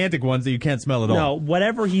taken gigantic ones that you can't smell at all. No,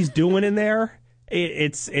 whatever he's doing in there,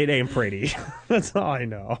 it ain't pretty. That's all I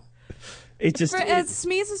know. It's just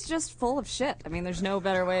Smeeze is just full of shit. I mean, there's no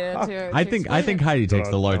better way to I think Heidi takes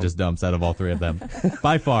the largest dumps out of all three of them,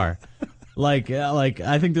 by far. Like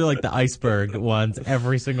I think they're like the iceberg ones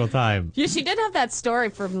every single time. Yeah, she did have that story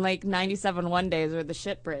from like 97 One Days or the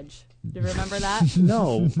shit bridge. Do you remember that?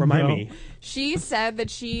 no. Remind me. She said that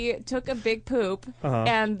she took a big poop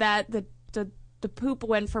and that the poop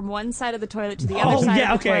went from one side of the toilet to the other side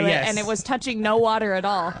of the toilet, and it was touching no water at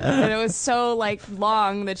all. And it was so like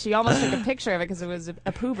long that she almost took a picture of it because it was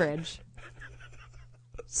a poo bridge.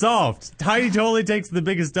 Solved. Heidi totally takes the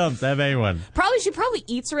biggest dumps out of anyone. She probably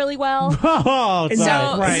eats really well. Oh, so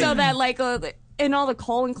right. so that like in all the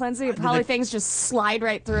colon cleansing, probably things just slide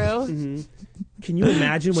right through. Mm-hmm. Can you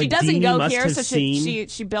imagine what She doesn't Deanie go must here, have so seen?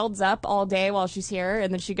 she builds up all day while she's here,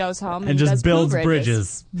 and then she goes home and just does builds poo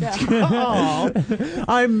bridges. Yeah. Oh.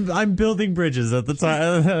 I'm building bridges at the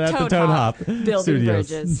the Toad Hop building Studios.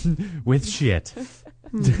 bridges. With shit.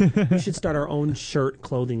 We should start our own shirt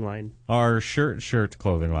clothing line. Our shirt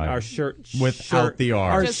clothing line. Our shirt without the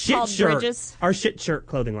R. Our Just shit called shirt. bridges? Our shit shirt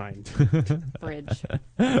clothing line. Bridge.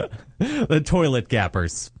 The toilet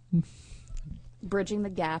gappers. Bridging the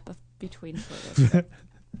gap between toilets.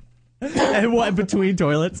 And what between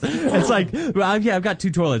toilets? It's like, I've got two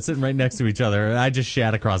toilets sitting right next to each other, and I just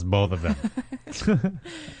shat across both of them.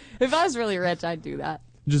 If I was really rich, I'd do that.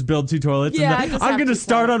 Just build two toilets. Yeah, and I just I'm have going to two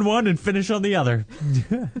start toilets. on one and finish on the other.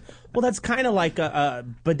 Well, that's kind of like a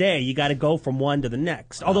bidet. You got to go from one to the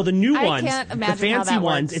next. Although the new I ones, can't the imagine how fancy that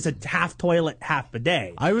ones, works. it's a half toilet, half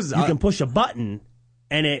bidet. You You can push a button,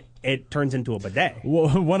 and it turns into a bidet.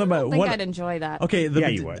 One of my I think I'd enjoy that. Okay, Yeah,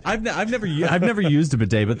 you would. I've never used a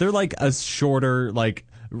bidet, but they're like a shorter, like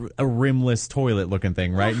a rimless toilet looking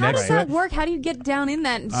thing, right? How does to that it. work? How do you get down in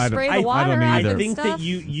that and I don't- spray I the water don't out either. and I think stuff? that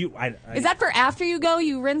you Is that for after you go?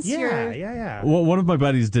 You rinse your... Yeah. Well, one of my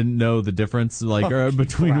buddies didn't know the difference, between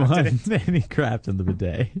crapped one, in it. and he crapped in the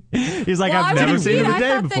bidet. He's like, Well, I've I never was seen a confused.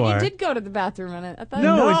 bidet I thought before. that you did go to the bathroom in it. I thought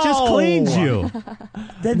No, it just No. cleans you.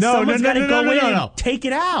 Then No, someone's no, got to no, go no, in no, and no. take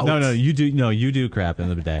it out. No, you do. No, you do crap in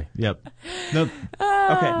the bidet. Yep. No. Okay.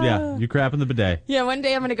 Yeah, you crap in the bidet. Yeah, one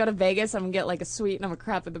day I'm going to go to Vegas. I'm going to get like a suite and I'm going to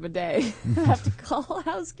crap in the bidet. I have to call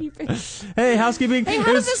housekeeping. Hey, housekeeping. Hey,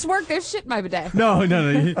 how does this work? There's shit in my bidet. No.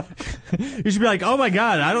 You should be like, oh my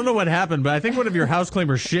god, I don't know what happened, but I think one of your house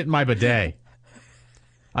cleaners shit in my bidet.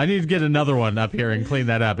 I need to get another one up here and clean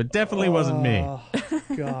that up. It definitely wasn't me,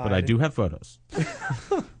 God. but I do have photos.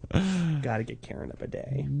 Got to get Karen a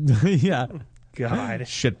bidet. Yeah, God.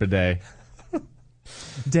 shit bidet.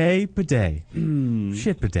 Day bidet.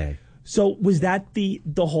 Shit bidet. So was that the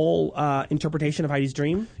whole interpretation of Heidi's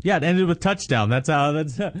dream? Yeah, it ended with touchdown. That's how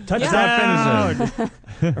it finished. I'm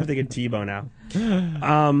thinking Tebow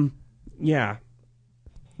now. Yeah.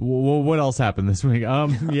 What else happened this week?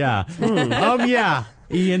 Yeah.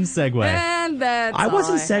 Ian segue. And that's I all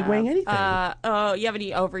wasn't have. segueing anything. You have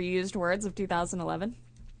any overused words of 2011?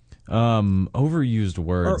 Overused Or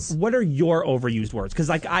words. what are your overused words?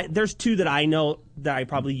 Because there's two that I know that I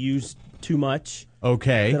probably use too much.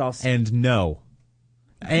 Okay, That I'll and no.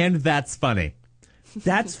 And that's funny.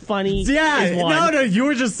 That's funny. Yeah, is one. no, you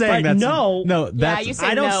were just saying But that's no. that's you say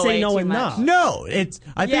I don't no say way no too enough. much. no. It's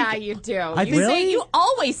I think Yeah, you do. I You think- say Really? you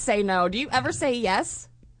always say no. Do you ever say yes?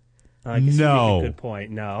 I guess you No. make a good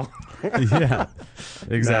point. No. yeah,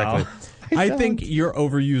 exactly. I think your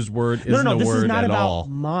overused word isn't No, a this word is not at about all.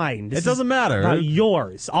 mine. This It doesn't is matter. about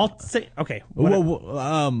yours. I'll say, okay. What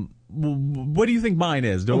do you think mine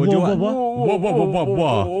is? Whoa.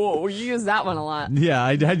 Oh, you use that one a lot. Yeah,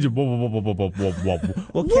 I had you.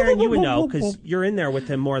 Well, Karen, you would know because you're in there with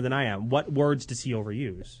him more than I am. What words does he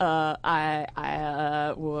overuse?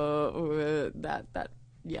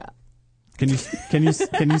 Yeah. Can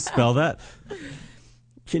you spell that?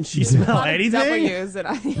 Can she smell anything? W's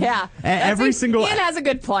and yeah. Every single- Ian has a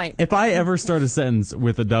good point. If I ever start a sentence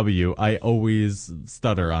with a W, I always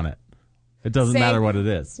stutter on it. It doesn't Say matter what it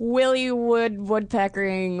is. Willy Wood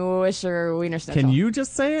Woodpeckering Wisher Wiener Schnitzel. Can you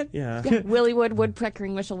just say it? Yeah. Willy Wood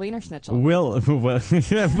Woodpeckering Wisher Wiener Schnitzel.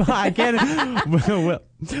 I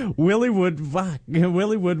can't. Willy Wood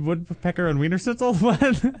Woodpecker and Wiener Schnitzel. What?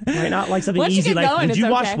 Why not like something Once you easy get like, going, did it's you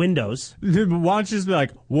wash okay. windows? Why don't you just be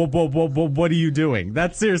like, whoa, what are you doing?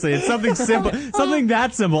 That's seriously, it's something simple, something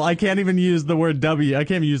that simple. I can't even use the word W. I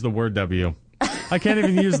can't even use the word W. I can't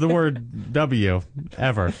even use the word W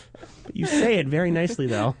ever. You say it very nicely,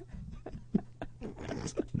 though.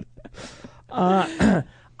 I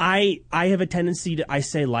have a tendency to I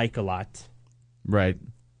say like a lot. Right.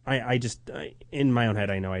 I just in my own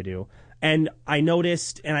head I know I do, and I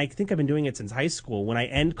noticed, and I think I've been doing it since high school. When I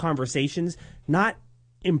end conversations, not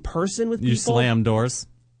in person with people, You slam doors,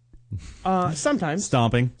 sometimes,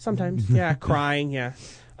 stomping. yeah, crying, yeah.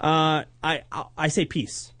 I say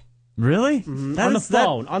peace. Really? On the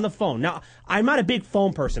phone. Now, I'm not a big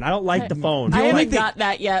phone person. I don't like the phone. I haven't got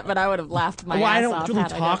that yet, but I would have laughed my Well, ass I don't off. really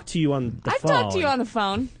had I talk did. to you on the I've phone. talked to you on the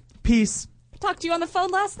phone. Peace. Talked to you on the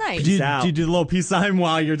phone last night. Do you out. do the little peace sign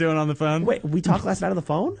while you're doing it on the phone? Wait, we talked last night on the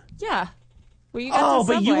phone? Yeah. Well, you got to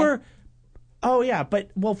But you Subway. were. Oh yeah,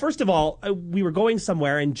 but well, first of all, we were going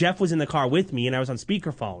somewhere, and Jeff was in the car with me, and I was on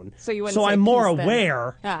speakerphone. So you wouldn't say I'm more peace then.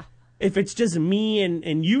 aware. Yeah. If it's just me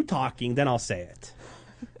and you talking, then I'll say it.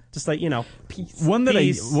 Just like peace. One that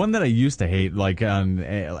Peace. I used to hate, like on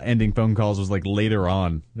ending phone calls, was like later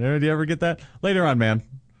on. Do you ever get that? Later on, man.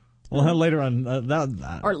 Well, later on.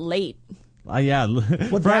 Or late. Yeah.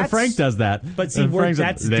 that's- Frank does that. But see, Frank's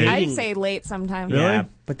that's like, dating. I say late sometimes. Really? Yeah,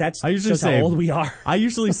 but that's I usually just say how old we are. I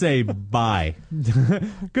usually say bye.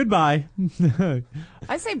 Goodbye.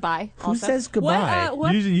 I say bye. Who also. says goodbye?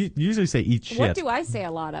 You usually say eat shit. What do I say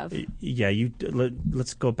a lot of? Yeah,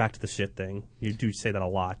 let's go back to the shit thing. You do say that a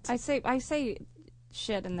lot. I say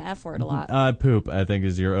shit and the F word a lot. Poop, I think,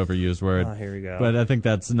 is your overused word. Here we go. But I think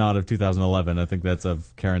that's not of 2011. I think that's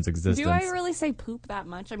of Karen's existence. Do I really say poop that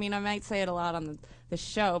much? I mean, I might say it a lot on the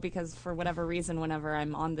show because for whatever reason, whenever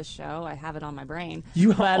I'm on the show, I have it on my brain.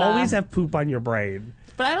 You But, always have poop on your brain.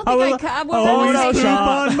 But I don't think I will always ever have say you poop.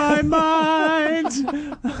 on my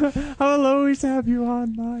mind. I will always have you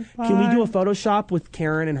on my mind. Can we do a Photoshop with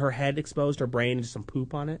Karen and her head exposed, her brain, and just some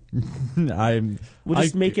poop on it? We'll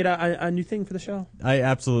just make it a new thing for the show. I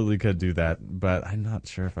absolutely could do that, but I'm not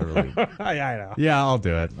sure if I really. I know. Yeah, I'll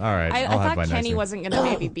do it. All right. I I'll have my thought Kenny next wasn't going to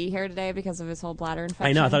maybe be here today because of his whole bladder infection.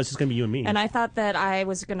 I know. I thought it was just going to be you and me. And I thought that I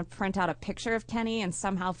was going to print out a picture of Kenny and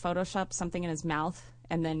somehow Photoshop something in his mouth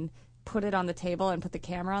and then put it on the table and put the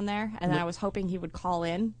camera on there. And then I was hoping he would call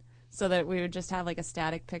in so that we would just have like a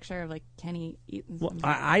static picture of like Kenny eating Well, something.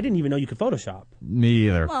 I didn't even know you could Photoshop. Me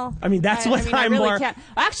either. Well, I mean, that's what I I'm really more- can't.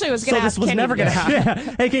 Actually, I was So going to this ask was Kenny never to going to do it. happen.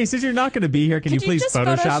 Yeah. Hey, Kay, since you're not going to be here, can you Could please just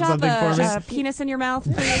Photoshop something for me? a penis in your mouth,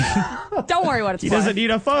 please? Don't worry what it's He for. doesn't need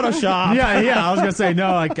a Photoshop. Yeah. I was going to say,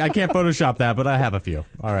 no, I can't Photoshop that, but I have a few.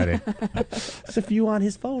 Alrighty. There's a few on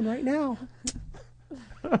his phone right now.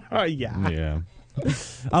 Yeah. Yeah.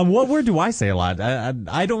 What word do I say a lot?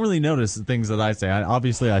 I don't really notice things that I say.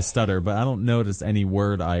 Obviously, I stutter, but I don't notice any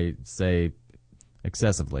word I say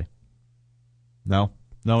excessively. No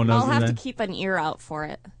one knows. I'll have to that? keep an ear out for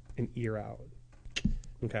it. An ear out.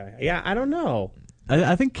 Okay. Yeah, I don't know.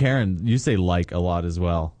 I think Karen, you say like a lot as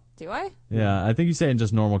well. Do I? Yeah, I think you say it in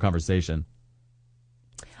just normal conversation.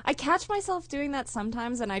 I catch myself doing that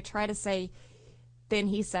sometimes, and I try to say, then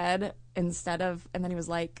he said, instead of, and then he was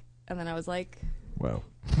like, and then I was like, Whoa.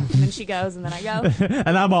 and then she goes, and then I go.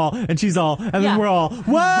 And I'm all, and she's all, and Yeah. then we're all,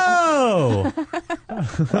 whoa!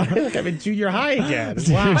 I feel like I'm in junior high again.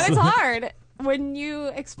 Wow. But it's hard when you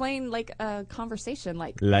explain like a conversation,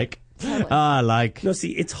 like like. No,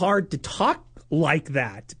 see, it's hard to talk like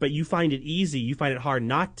that, but you find it easy. You find it hard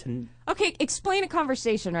not to. okay, explain a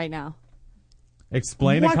conversation right now.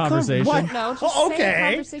 Explain What a conversation. what? No, just Oh, say okay. a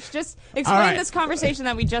conversation. Just explain right. this conversation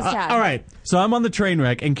that we just had. All right. So I'm on the train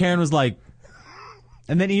wreck, and Karen was like,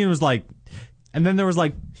 and then Ian was like, and then there was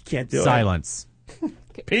like Can't do silence.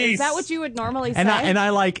 Peace. Is that what you would normally say? And I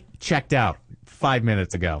like checked out 5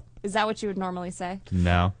 minutes ago. Is that what you would normally say?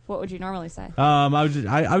 No. What would you normally say? I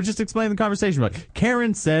was just explaining the conversation. Like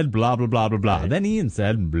Karen said blah blah blah blah blah. Then Ian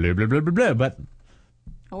said blah blah blah blah blah. But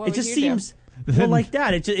What would It just you do? seems well like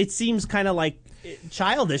that. It seems kind of like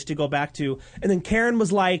childish to go back to. And then Karen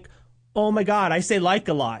was like, "Oh my God, I say like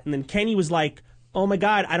a lot." And then Kenny was like, "Oh my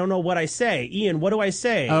God, I don't know what I say." Ian, what do I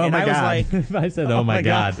say? oh and my I god, was like, I said oh my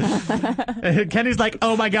god. Kenny's like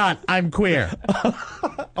oh my god, I'm queer.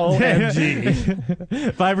 "OMG."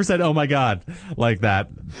 If I ever said oh my god like that,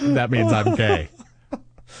 that means I'm gay.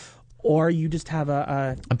 or you just have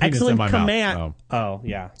a penis excellent in my mouth. command. Oh,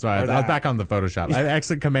 yeah. Sorry, I was back on the Photoshop. I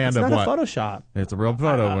excellent command It's of not what? a Photoshop. It's a real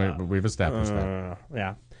photo. We've established that.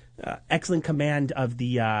 Yeah. Excellent command of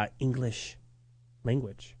the English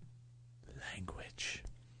language.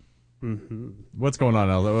 What's going on,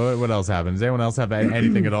 Elsa? What else happened? Does anyone else have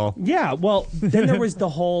anything at all? Yeah, well, then there was the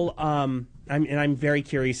whole, and I'm very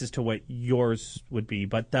curious as to what yours would be,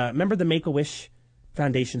 but remember the Make-A-Wish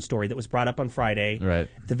Foundation story that was brought up on Friday? Right.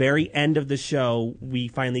 At the very end of the show, we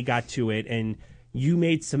finally got to it, and you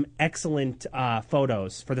made some excellent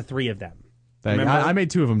photos for the three of them. I made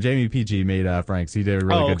two of them. Jamie PG made Frank's. He did a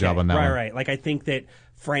really good job on that one. Right. Like, I think that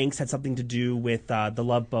Frank's had something to do with the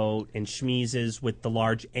Love Boat, and Schmeez's with the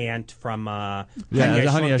large ant from Honey,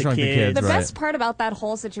 I Shrunk the Kids. The best part about that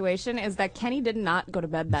whole situation is that Kenny did not go to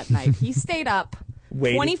bed that night. He stayed up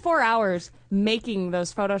 24 hours making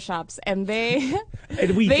those Photoshops, and they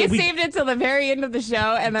saved it till the very end of the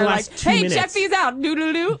show, and they're like, "Hey, check these out,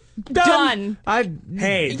 doo-doo-doo, done."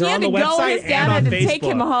 Hey, he had to go. His dad had to take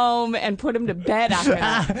him home and put him to bed after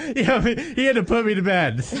that. Yeah, he had to put me to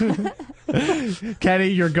bed. Kenny,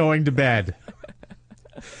 you're going to bed.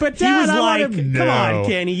 But Dad, he was like, "Come on,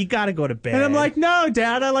 Kenny, you got to go to bed." And I'm like, "No,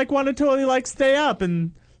 Dad, I want to totally stay up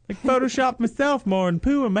and Photoshop myself more and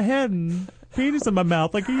poo in my head and penis in my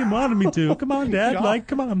mouth like you wanted me to. Come on, Dad,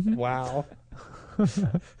 come on." Wow.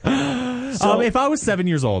 So if I was 7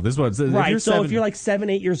 years old, this was right. If you're like 7,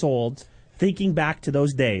 8 years old, thinking back to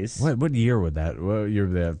those days, what year would that? What year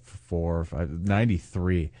would that? 4, 5,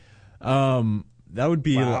 93. That would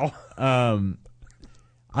be. Wow.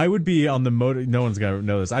 I would be on the motor. No one's gonna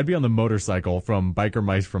know this. I'd be on the motorcycle from Biker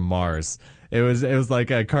Mice from Mars. It was like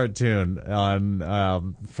a cartoon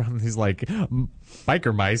on from these like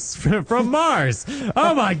biker mice from Mars.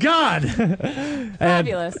 Oh my God!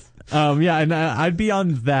 Fabulous. And I'd be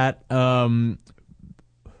on that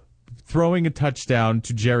throwing a touchdown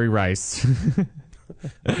to Jerry Rice.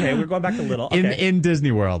 Okay, we're going back a little. In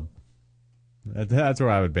Disney World. That's where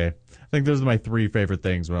I would be. I think those are my three favorite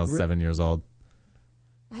things when I was 7 years old.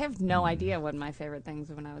 I have no idea what my favorite things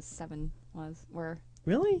when I was 7 were.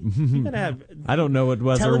 Really? You gotta have. I don't know what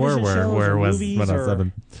was or where was when I was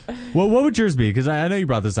 7. Well, what would yours be? Because I know you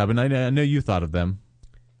brought this up, and I know you thought of them.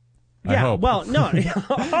 Yeah. I hope. Well, no,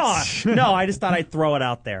 no. I just thought I'd throw it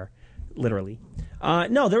out there, literally.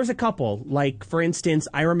 No, there was a couple. Like, for instance,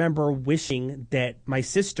 I remember wishing that my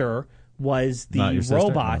sister was the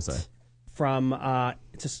robot from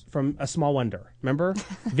A Small Wonder. Remember,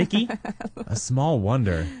 Vicky? A Small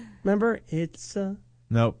Wonder. Remember, it's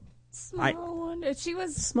nope. Small Wonder. She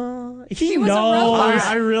was small. She was a robot.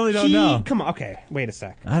 I really don't know. Come on. Okay, wait a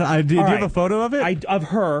sec. Do you have a photo of it? Of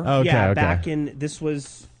her. Okay, yeah, okay. back in this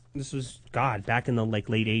was back in the late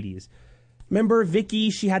 80s. Remember Vicky?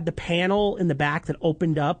 She had the panel in the back that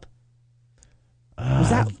opened up. Was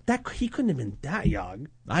that he couldn't have been that young?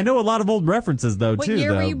 I know a lot of old references though. What too.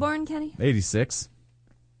 year were you born, Kenny? 86.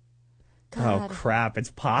 God. Oh crap! It's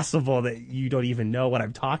possible that you don't even know what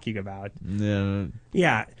I'm talking about. Yeah.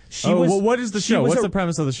 Yeah. Well, what is the show? What's the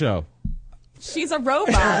premise of the show? She's a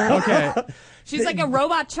robot. Okay. She's like a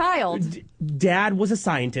robot child. Dad was a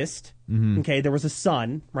scientist. Mm-hmm. Okay, there was a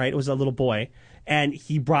son, right? It was a little boy, and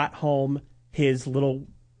he brought home the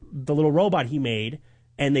little robot he made,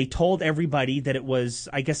 and they told everybody that it was,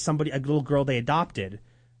 I guess, a little girl they adopted,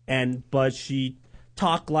 but she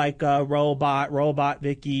talked like a robot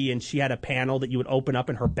Vicky, and she had a panel that you would open up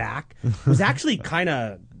in her back. It was actually kind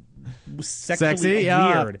of sexy,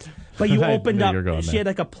 weird. But you opened up. She had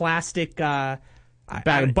like a plastic butt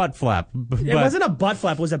flap. It wasn't a butt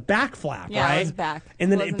flap; it was a back flap, Yeah, right? it was back.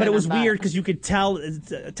 And then, but it was weird because because you could tell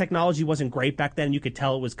technology wasn't great back then. You could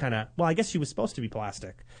tell it was kind of I guess she was supposed to be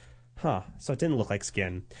plastic, huh? So it didn't look like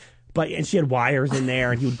skin. And she had wires in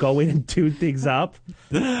there, and he would go in and tune things up.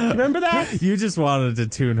 Remember that? You just wanted to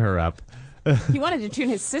tune her up. He wanted to tune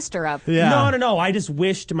his sister up. Yeah. No. I just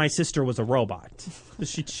wished my sister was a robot.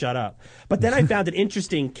 She'd shut up. But then I found it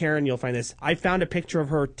interesting, Karen. You'll find this. I found a picture of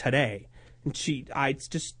her today, and she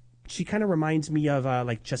kind of reminds me of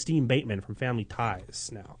like Justine Bateman from Family Ties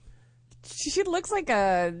now. She looks like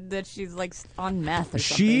that she's like on meth or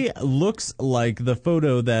something. She looks like the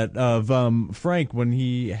photo that of Frank when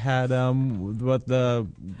he had the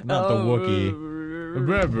Wookiee.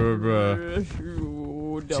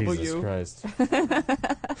 Jesus Christ.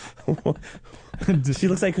 She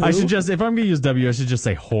looks like who? I should just, if I'm gonna use W, I should just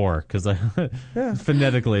say whore because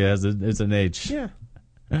phonetically it's an H. Yeah.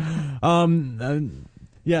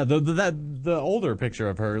 Yeah. The older picture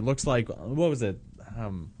of her looks like, what was it?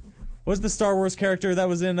 What was the Star Wars character that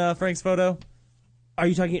was in Frank's photo? Are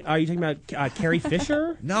you talking about Carrie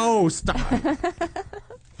Fisher? No, stop.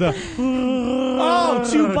 Chewbacca.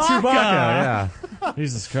 Chewbacca, yeah.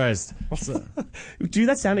 Jesus Christ. Do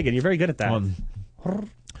that sound again. You're very good at that.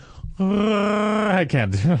 I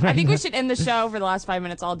can't. I think we should end the show for the last 5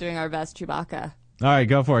 minutes all doing our best Chewbacca. All right,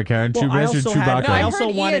 go for it, Karen. Well, I Mr. also had- Chewbacca. No, I also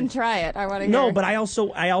heard wanted- Ian try it. I want to hear. No, but I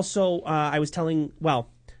was telling,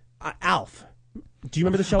 Alf. Do you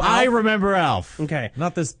remember the show Alf? I remember Alf. Okay.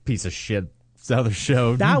 Not this piece of shit other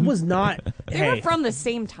show. That was not. They were from the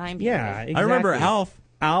same time period. Yeah, exactly. I remember Alf.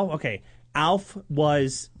 Alf, okay. Alf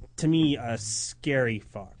was, to me, a scary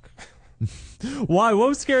fuck. Why? What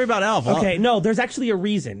was scary about Alf? Okay, no, there's actually a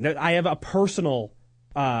reason. I have a personal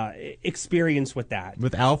experience with that.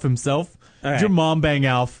 With Alf himself? All right. Did your mom bang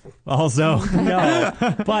Alf also? No,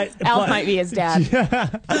 but Alf might be his dad.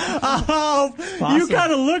 Alf! You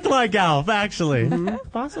kind of look like Alf, actually.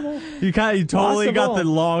 possible. You totally got Possible. the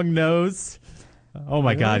long nose. Oh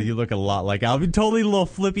my God, you look a lot like Alf. You totally little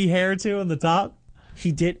flippy hair too on the top.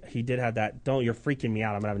 He did have that. Don't, you're freaking me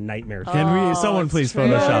out. I'm gonna have nightmares. Can someone please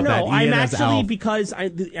Photoshop that? I'm Ian as actually Alf. because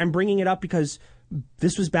I'm bringing it up because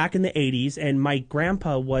this was back in the 80s, and my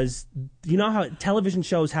grandpa was. You know how television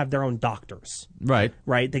shows have their own doctors, Right.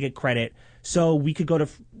 right? They get credit, so we could go to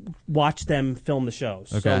watch them film the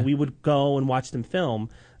shows. Okay. So we would go and watch them film.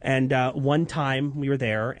 And one time we were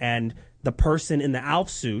there, and the person in the Alf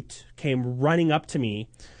suit came running up to me,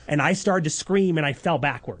 and I started to scream, and I fell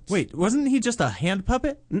backwards. Wait, wasn't he just a hand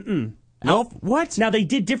puppet? Alf? What? Now they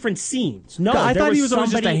did different scenes. No, I there thought he was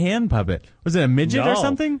always somebody... just a hand puppet. Was it a midget or No.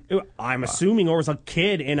 something? I'm assuming, or was a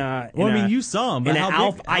kid in a. Well, I mean, you saw him, but in how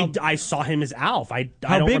an big- Alf. I saw him as Alf. I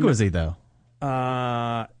How don't big remember. was he though?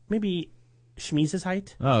 Maybe Shmize's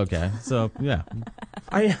height. Oh, okay. So yeah,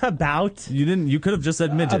 About. you could have just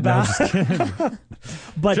said midget. No, I'm just kidding.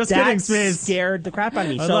 But Just that kidding, Shmiz. scared the crap out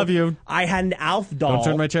of me. I So love you. I had an Alf doll. Don't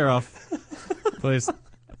turn my chair off, please.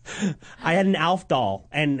 I had an Alf doll,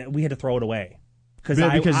 and we had to throw it away because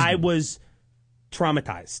Yeah, because- I was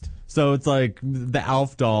traumatized. So it's like the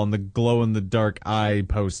Alf doll and the glow in the dark eye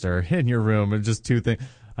poster in your room, and just two things.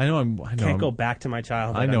 I know. Can't go back to my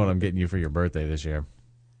childhood. I know what I'm getting you for your birthday this year.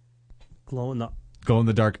 Glow in the. Glow in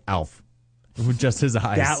the dark Alf with just his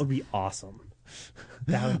eyes. That would be awesome.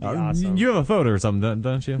 That would be awesome. You have a photo or something,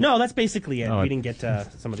 don't you? No, that's basically it. Oh, We didn't get to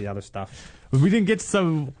some of the other stuff. We didn't get to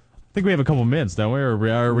some. I think we have a couple minutes, don't we? Or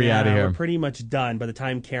are we out of here? We're pretty much done by the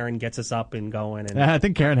time Karen gets us up and going. And I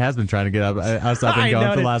think Karen has been trying to get us up and I going for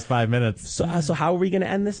the noticed. last 5 minutes. so how are we going to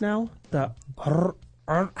end this now? How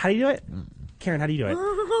do you do it? Karen, how do you do it?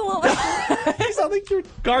 You sound like you're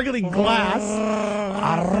gargling glass.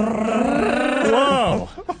 Whoa!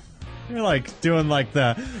 You're like doing like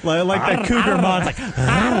the cougar mon. Like,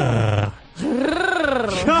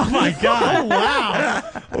 oh my God! Wow.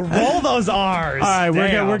 Roll those R's. All right,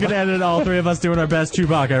 Damn. we're gonna edit all three of us doing our best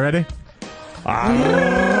Chewbacca. Ready?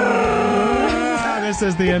 This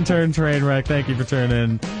is the Intern Trainwreck. Thank you for tuning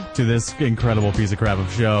in to this incredible piece of crap of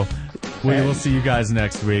a show. We will see you guys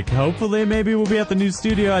next week. Hopefully, maybe we'll be at the new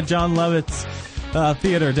studio at John Levitt's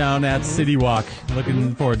theater down at City Walk.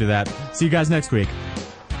 Looking forward to that. See you guys next week.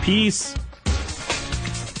 Peace.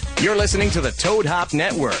 You're listening to the Toad Hop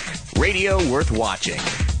Network, radio worth watching.